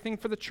over everything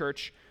for the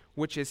church,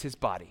 which is his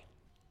body.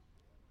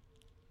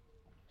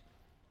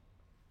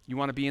 You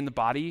want to be in the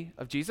body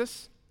of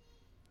Jesus?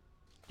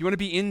 You want to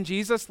be in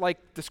Jesus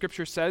like the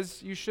scripture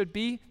says you should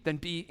be? Then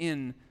be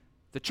in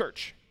the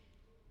church.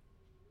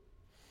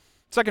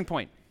 Second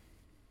point.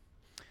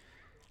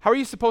 How are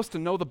you supposed to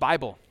know the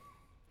Bible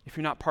if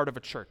you're not part of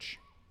a church?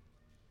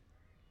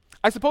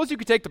 I suppose you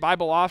could take the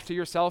Bible off to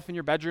yourself in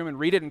your bedroom and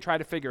read it and try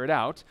to figure it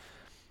out.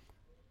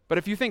 But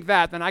if you think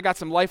that, then I got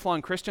some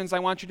lifelong Christians I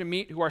want you to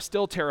meet who are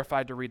still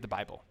terrified to read the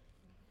Bible.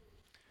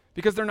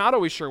 Because they're not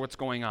always sure what's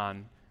going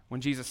on when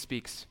Jesus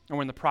speaks, or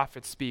when the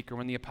prophets speak, or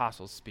when the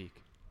apostles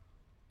speak.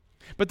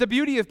 But the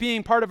beauty of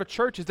being part of a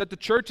church is that the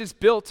church is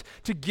built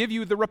to give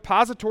you the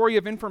repository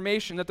of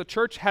information that the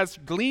church has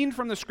gleaned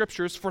from the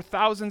scriptures for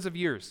thousands of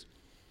years.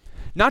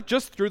 Not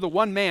just through the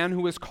one man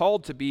who is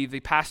called to be the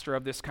pastor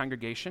of this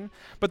congregation,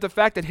 but the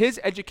fact that his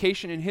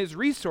education and his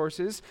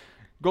resources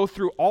go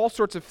through all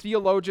sorts of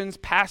theologians,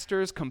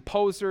 pastors,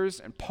 composers,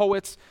 and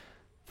poets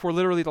for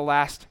literally the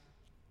last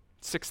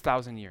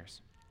 6,000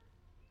 years.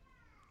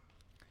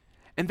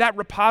 And that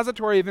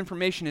repository of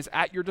information is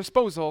at your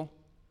disposal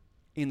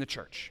in the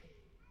church.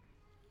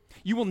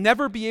 You will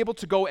never be able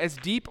to go as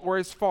deep or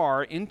as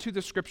far into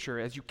the scripture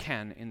as you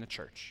can in the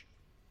church.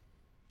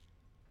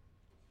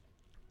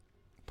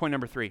 Point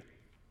number 3.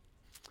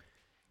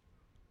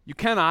 You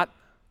cannot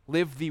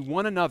live the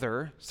one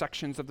another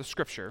sections of the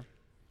scripture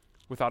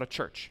without a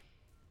church.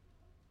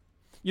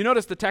 You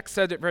notice the text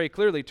said it very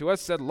clearly to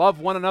us, said love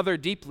one another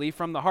deeply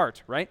from the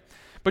heart, right?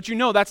 But you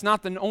know that's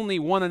not the only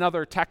one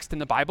another text in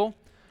the Bible.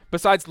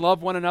 Besides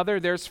love one another,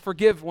 there's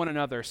forgive one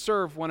another,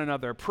 serve one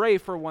another, pray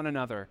for one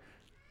another.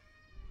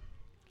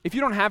 If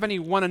you don't have any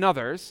one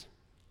another's,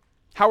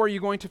 how are you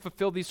going to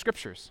fulfill these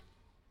scriptures?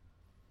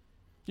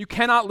 You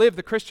cannot live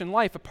the Christian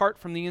life apart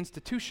from the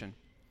institution.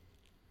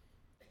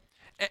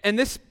 And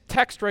this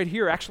text right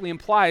here actually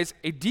implies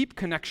a deep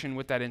connection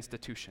with that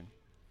institution.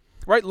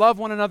 Right? Love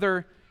one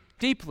another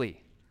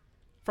deeply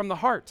from the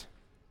heart.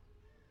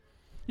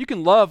 You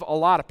can love a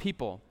lot of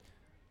people,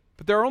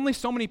 but there are only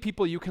so many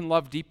people you can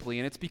love deeply,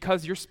 and it's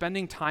because you're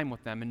spending time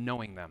with them and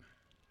knowing them.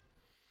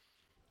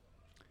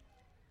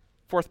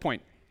 Fourth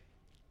point.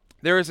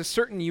 There is a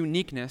certain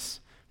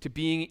uniqueness to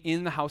being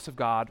in the house of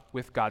God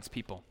with God's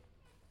people.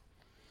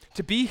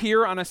 To be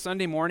here on a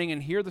Sunday morning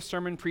and hear the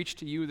sermon preached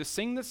to you, to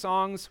sing the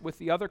songs with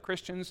the other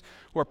Christians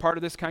who are part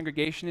of this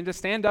congregation, and to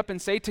stand up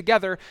and say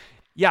together,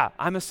 yeah,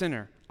 I'm a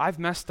sinner. I've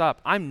messed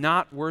up. I'm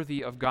not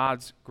worthy of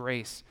God's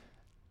grace.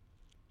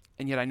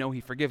 And yet I know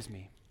he forgives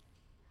me.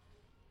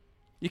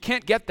 You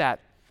can't get that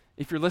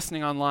if you're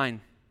listening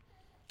online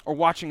or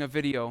watching a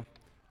video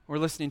or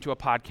listening to a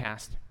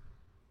podcast.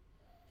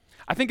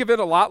 I think of it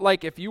a lot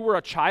like if you were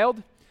a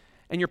child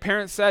and your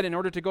parents said in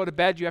order to go to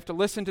bed you have to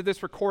listen to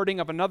this recording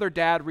of another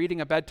dad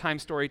reading a bedtime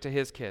story to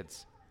his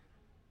kids.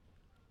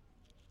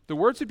 The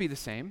words would be the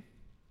same,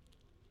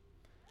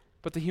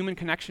 but the human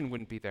connection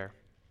wouldn't be there.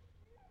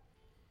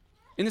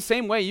 In the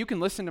same way, you can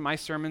listen to my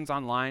sermons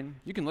online.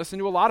 You can listen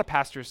to a lot of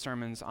pastors'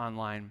 sermons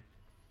online.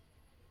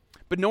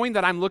 But knowing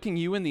that I'm looking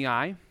you in the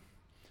eye,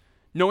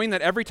 knowing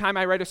that every time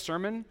I write a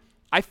sermon,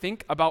 I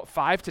think about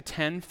 5 to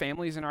 10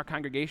 families in our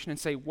congregation and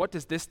say, what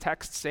does this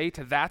text say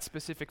to that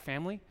specific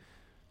family?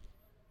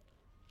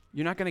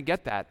 You're not going to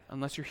get that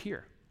unless you're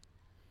here.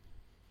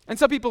 And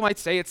some people might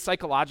say it's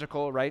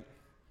psychological, right?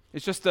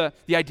 It's just the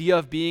idea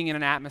of being in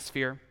an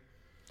atmosphere.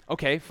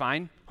 Okay,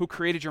 fine. Who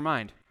created your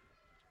mind?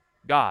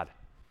 God.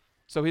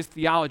 So his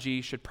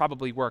theology should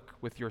probably work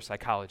with your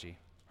psychology,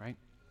 right?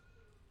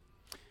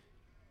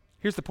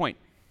 Here's the point.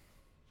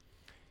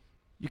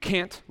 You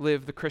can't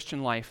live the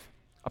Christian life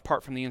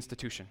apart from the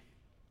institution.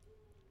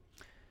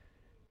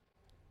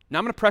 Now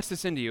I'm going to press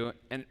this into you,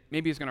 and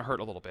maybe it's going to hurt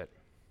a little bit.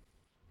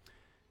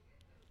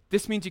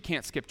 This means you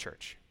can't skip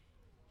church.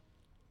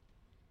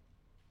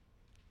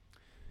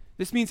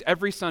 This means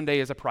every Sunday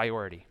is a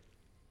priority.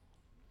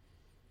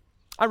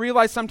 I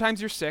realize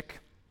sometimes you're sick.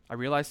 I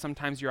realize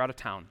sometimes you're out of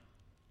town.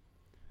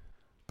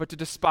 But to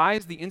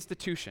despise the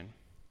institution,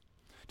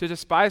 to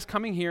despise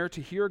coming here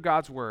to hear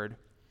God's word,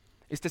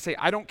 is to say,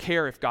 I don't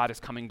care if God is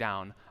coming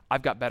down.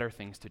 I've got better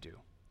things to do.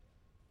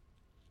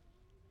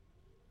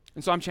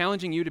 And so I'm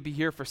challenging you to be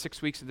here for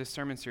 6 weeks of this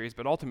sermon series,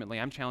 but ultimately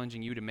I'm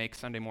challenging you to make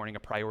Sunday morning a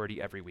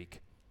priority every week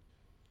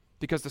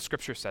because the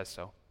Scripture says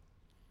so.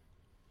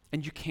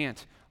 And you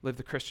can't live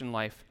the Christian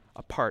life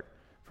apart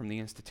from the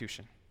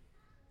institution.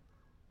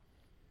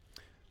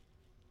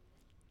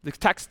 The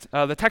text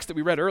that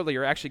we read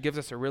earlier actually gives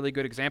us a really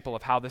good example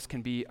of how this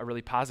can be a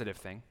really positive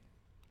thing,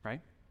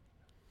 right?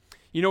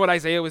 You know what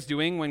Isaiah was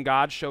doing when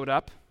God showed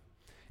up?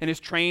 And his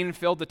train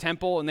filled the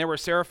temple, and there were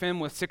seraphim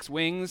with 6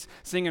 wings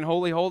singing,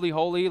 "Holy, holy,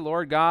 holy,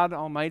 Lord God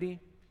Almighty."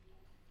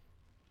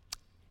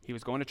 He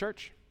was going to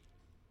church.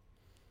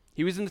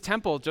 He was in the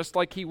temple just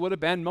like he would have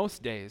been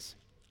most days.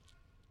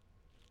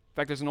 In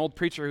fact, there's an old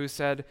preacher who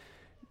said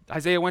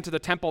Isaiah went to the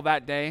temple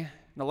that day,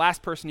 and the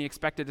last person he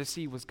expected to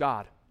see was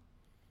God.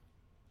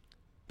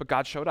 But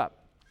God showed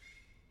up.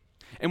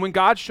 And when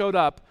God showed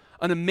up,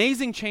 an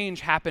amazing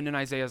change happened in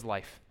Isaiah's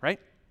life,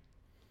 right?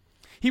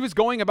 He was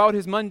going about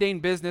his mundane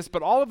business,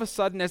 but all of a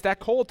sudden, as that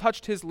coal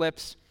touched his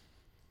lips,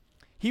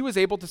 he was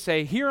able to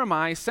say, "Here am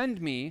I,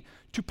 send me,"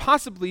 to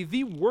possibly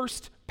the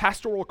worst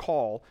pastoral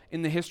call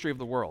in the history of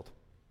the world.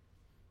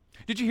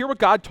 Did you hear what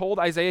God told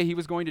Isaiah he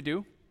was going to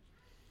do?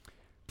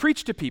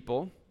 Preach to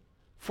people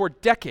for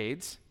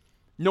decades,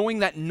 knowing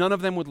that none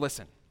of them would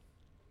listen.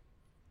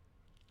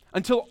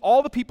 Until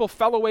all the people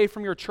fell away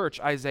from your church,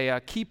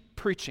 Isaiah, keep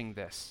preaching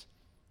this.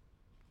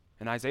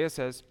 And Isaiah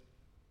says,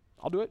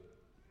 I'll do it.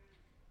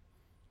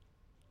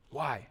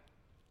 Why?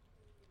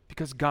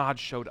 Because God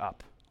showed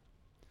up.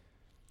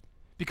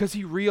 Because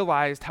he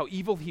realized how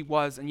evil he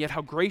was and yet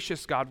how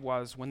gracious God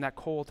was when that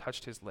coal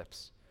touched his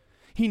lips.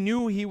 He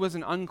knew he was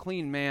an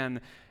unclean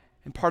man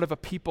and part of a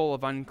people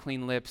of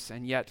unclean lips,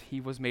 and yet he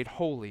was made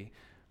holy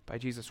by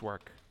Jesus'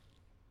 work.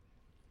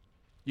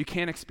 You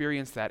can't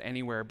experience that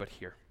anywhere but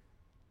here.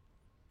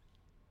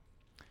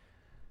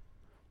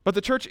 But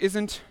the church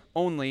isn't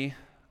only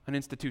an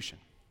institution.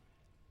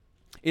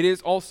 It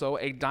is also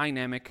a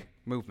dynamic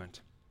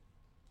movement.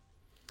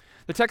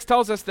 The text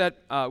tells us that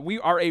we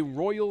are a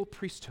royal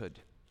priesthood.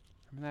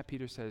 Remember that?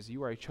 Peter says,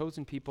 you are a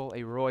chosen people,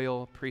 a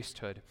royal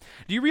priesthood.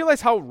 Do you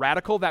realize how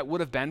radical that would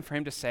have been for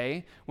him to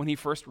say when he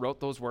first wrote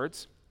those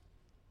words?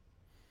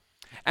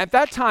 At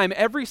that time,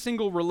 every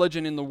single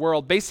religion in the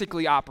world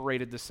basically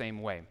operated the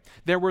same way.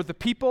 There were the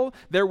people,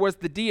 there was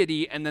the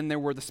deity, and then there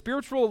were the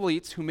spiritual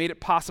elites who made it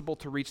possible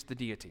to reach the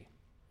deity.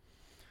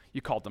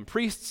 You called them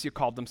priests, you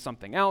called them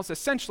something else.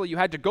 Essentially, you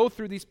had to go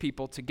through these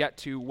people to get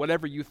to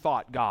whatever you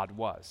thought God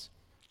was.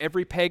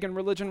 Every pagan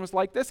religion was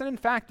like this, and in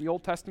fact, the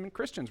Old Testament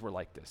Christians were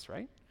like this,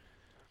 right?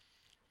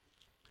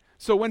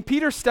 So when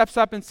Peter steps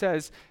up and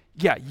says,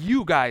 yeah,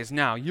 you guys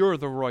now, you're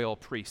the royal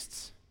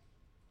priests,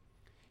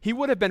 he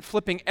would have been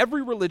flipping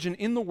every religion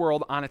in the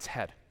world on its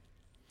head,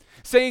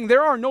 saying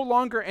there are no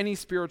longer any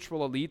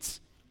spiritual elites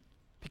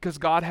because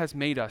God has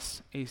made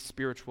us a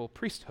spiritual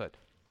priesthood.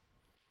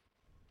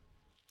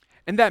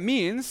 And that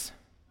means,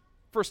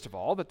 first of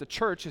all, that the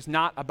church is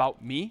not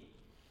about me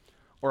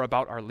or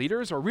about our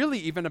leaders or really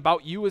even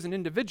about you as an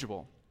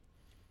individual.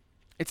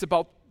 It's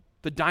about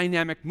the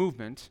dynamic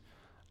movement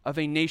of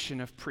a nation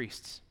of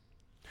priests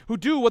who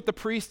do what the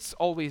priests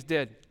always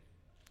did.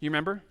 You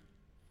remember?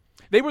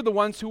 They were the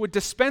ones who would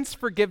dispense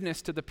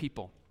forgiveness to the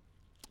people.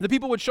 The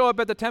people would show up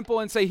at the temple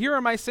and say, here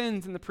are my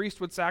sins, and the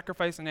priest would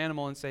sacrifice an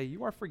animal and say,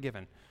 you are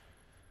forgiven.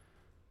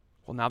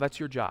 Well, now that's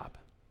your job.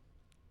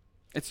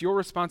 It's your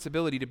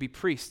responsibility to be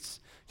priests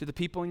to the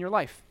people in your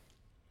life.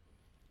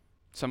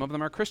 Some of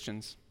them are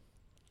Christians.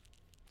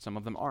 Some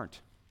of them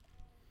aren't.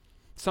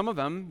 Some of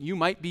them, you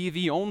might be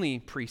the only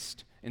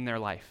priest in their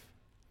life,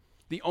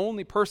 the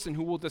only person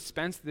who will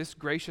dispense this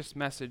gracious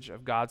message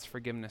of God's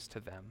forgiveness to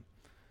them.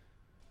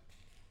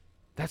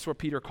 That's what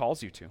Peter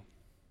calls you to.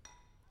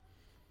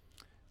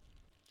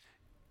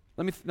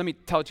 Let me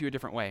tell it to you a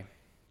different way.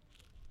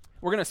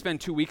 We're going to spend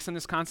 2 weeks on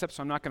this concept,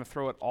 so I'm not going to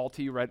throw it all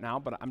to you right now,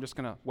 but I'm just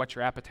going to whet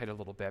your appetite a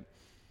little bit.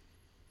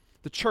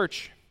 The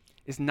church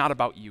is not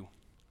about you.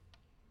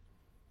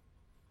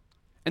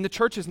 And the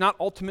church is not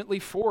ultimately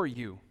for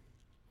you.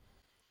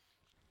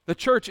 The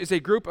church is a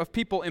group of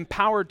people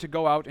empowered to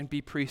go out and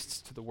be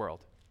priests to the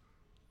world,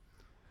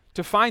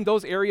 to find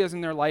those areas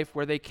in their life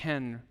where they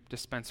can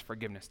dispense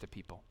forgiveness to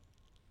people.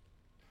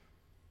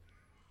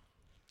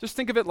 Just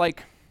think of it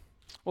like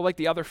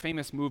the other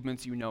famous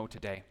movements you know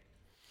today.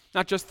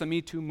 Not just the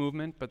Me Too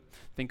movement, but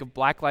think of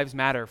Black Lives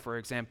Matter, for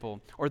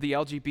example, or the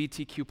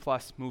LGBTQ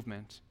plus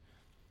movement.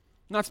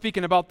 I'm not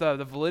speaking about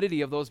the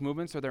validity of those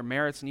movements or their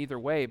merits in either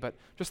way, but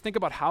just think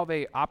about how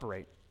they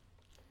operate.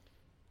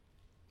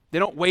 They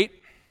don't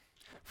wait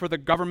for the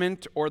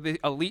government or the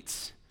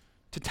elites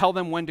to tell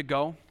them when to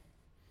go.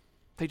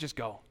 They just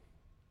go.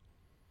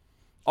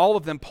 All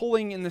of them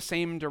pulling in the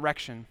same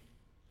direction,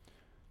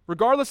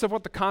 regardless of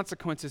what the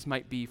consequences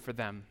might be for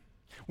them.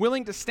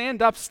 Willing to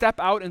stand up, step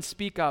out, and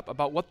speak up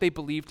about what they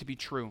believe to be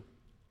true.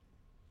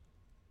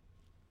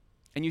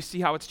 And you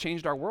see how it's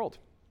changed our world,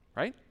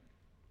 right?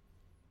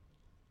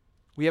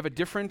 We have a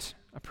different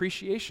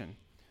appreciation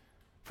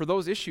for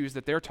those issues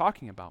that they're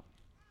talking about.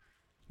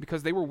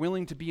 because they were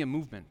willing to be a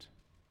movement.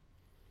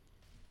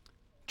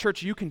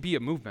 Church, you can be a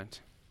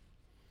movement.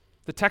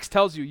 The text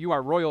tells you you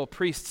are royal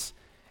priests,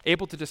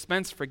 able to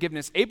dispense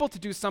forgiveness, able to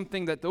do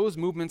something that those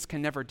movements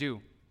can never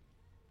do.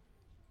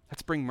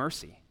 Let's bring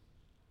mercy.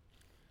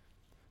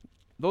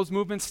 Those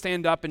movements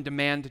stand up and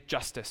demand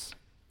justice.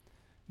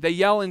 They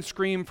yell and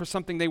scream for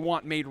something they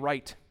want made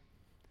right.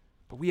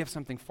 But we have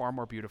something far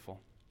more beautiful.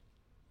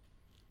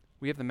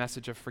 We have the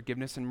message of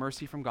forgiveness and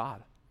mercy from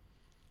God.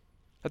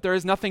 That there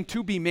is nothing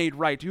to be made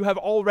right. You have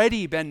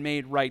already been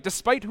made right.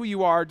 Despite who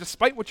you are,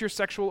 despite what your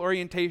sexual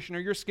orientation or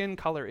your skin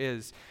color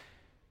is,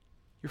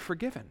 you're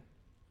forgiven.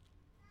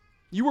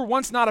 You were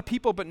once not a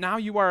people, but now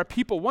you are a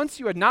people. Once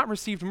you had not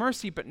received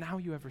mercy, but now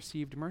you have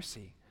received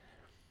mercy.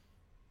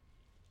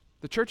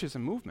 The church is a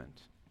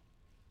movement.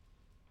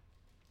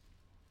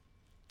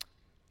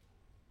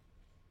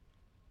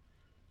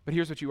 But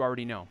here's what you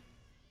already know.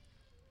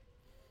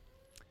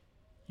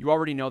 You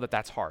already know that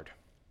that's hard.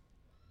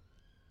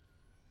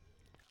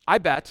 I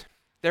bet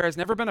there has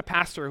never been a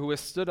pastor who has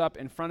stood up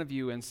in front of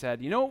you and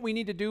said, you know what we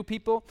need to do,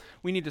 people?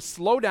 We need to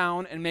slow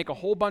down and make a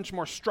whole bunch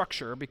more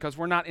structure because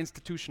we're not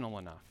institutional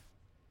enough.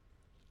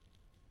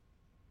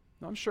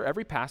 Now, I'm sure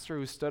every pastor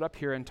who stood up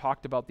here and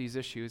talked about these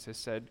issues has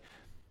said,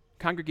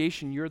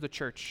 congregation, you're the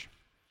church.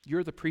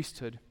 You're the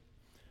priesthood.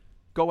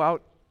 Go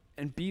out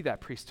and be that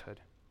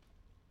priesthood.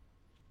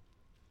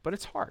 But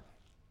it's hard.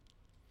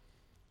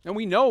 And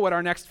we know what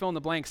our next fill in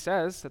the blank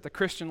says, that the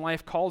Christian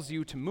life calls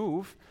you to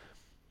move,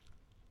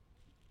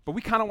 but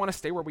we kind of want to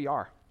stay where we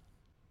are.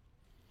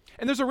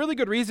 And there's a really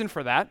good reason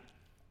for that.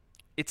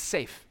 It's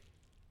safe.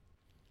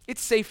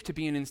 It's safe to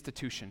be an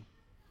institution.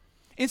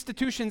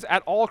 Institutions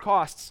at all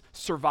costs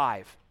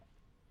survive.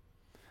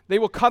 They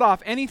will cut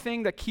off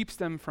anything that keeps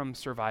them from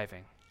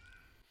surviving.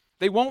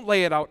 They won't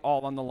lay it out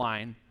all on the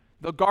line.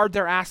 They'll guard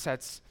their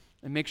assets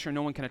and make sure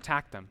no one can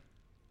attack them.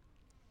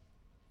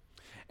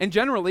 And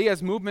generally,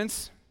 as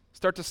movements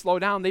start to slow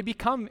down, they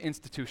become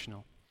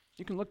institutional.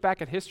 You can look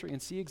back at history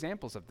and see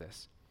examples of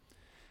this.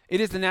 It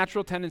is the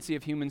natural tendency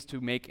of humans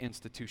to make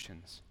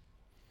institutions.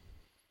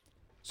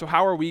 So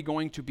how are we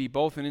going to be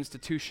both an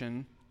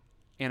institution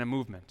and a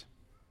movement?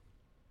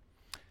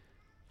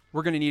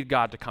 We're going to need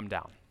God to come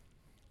down.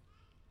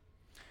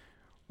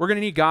 We're going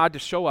to need God to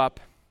show up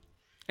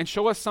and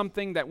show us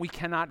something that we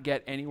cannot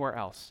get anywhere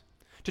else.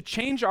 To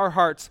change our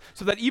hearts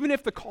so that even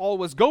if the call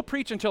was go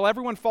preach until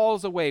everyone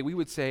falls away, we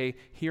would say,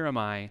 here am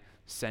I,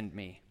 send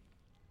me.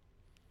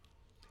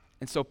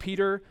 And so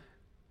Peter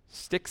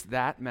sticks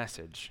that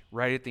message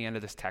right at the end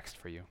of this text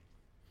for you.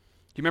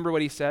 Do you remember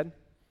what he said?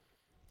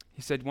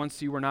 He said,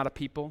 once you were not a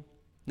people,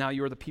 now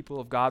you are the people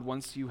of God.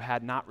 Once you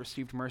had not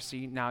received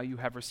mercy, now you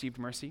have received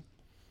mercy.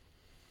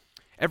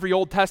 Every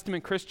Old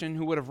Testament Christian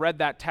who would have read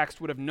that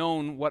text would have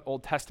known what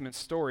Old Testament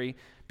story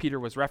Peter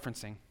was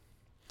referencing.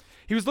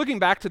 He was looking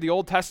back to the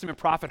Old Testament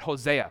prophet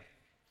Hosea.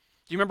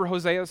 Do you remember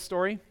Hosea's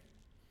story?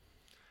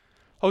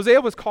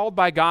 Hosea was called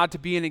by God to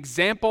be an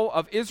example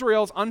of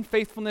Israel's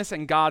unfaithfulness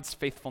and God's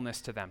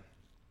faithfulness to them.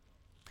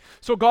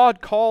 So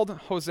God called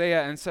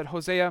Hosea and said,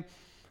 Hosea,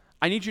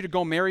 I need you to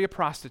go marry a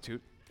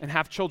prostitute and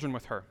have children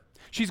with her.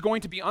 She's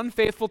going to be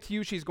unfaithful to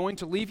you. She's going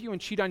to leave you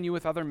and cheat on you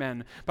with other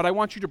men. But I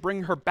want you to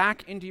bring her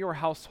back into your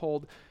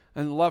household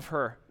and love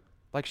her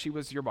like she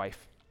was your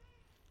wife.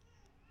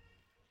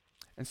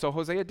 And so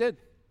Hosea did.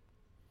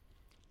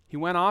 He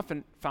went off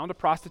and found a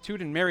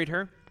prostitute and married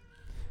her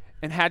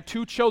and had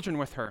 2 children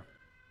with her.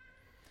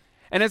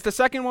 And as the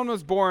second one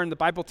was born, the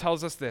Bible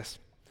tells us this.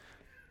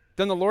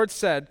 Then the Lord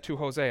said to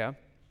Hosea,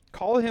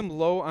 call him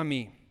Lo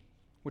Ami,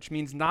 which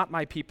means not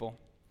my people.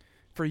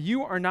 For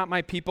you are not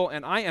my people,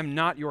 and I am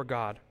not your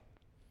God.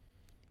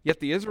 Yet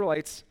the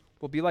Israelites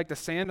will be like the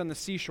sand on the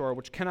seashore,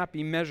 which cannot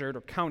be measured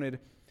or counted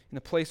in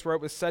the place where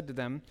it was said to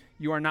them,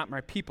 you are not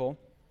my people.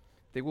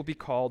 They will be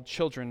called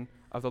children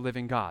of the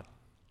living God.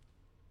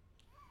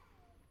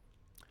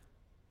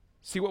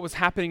 See, what was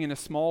happening in a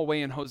small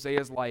way in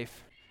Hosea's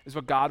life is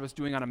what God was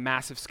doing on a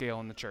massive scale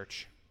in the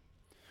church.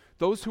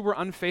 Those who were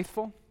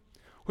unfaithful,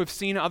 who have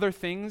seen other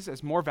things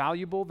as more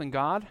valuable than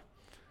God,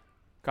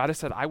 God has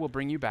said, I will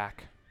bring you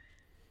back.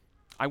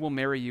 I will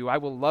marry you. I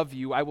will love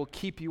you. I will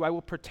keep you. I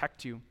will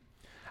protect you.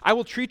 I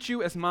will treat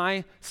you as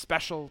my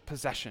special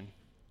possession.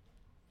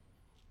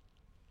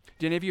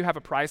 Do any of you have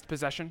a prized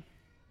possession?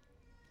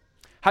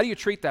 How do you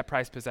treat that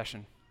prized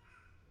possession?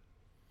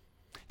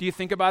 Do you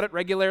think about it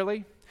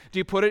regularly? Do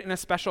you put it in a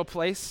special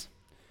place?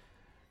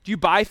 Do you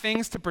buy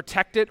things to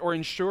protect it or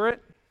insure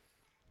it?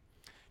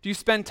 Do you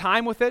spend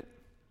time with it?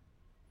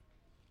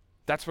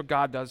 That's what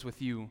God does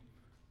with you,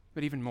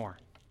 but even more.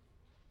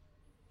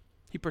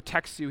 He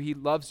protects you. He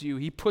loves you.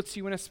 He puts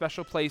you in a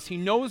special place. He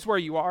knows where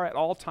you are at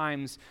all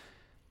times.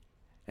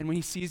 And when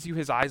he sees you,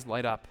 his eyes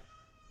light up.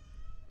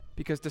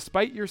 Because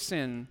despite your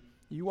sin,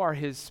 you are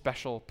his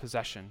special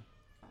possession.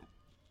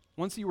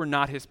 Once you were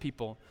not his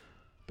people,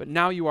 but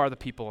now you are the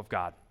people of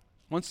God.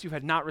 Once you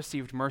had not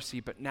received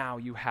mercy, but now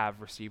you have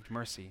received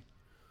mercy.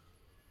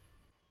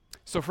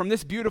 So from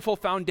this beautiful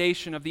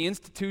foundation of the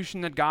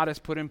institution that God has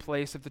put in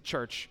place of the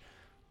church,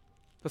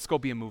 let's go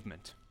be a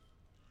movement.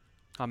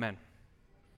 Amen.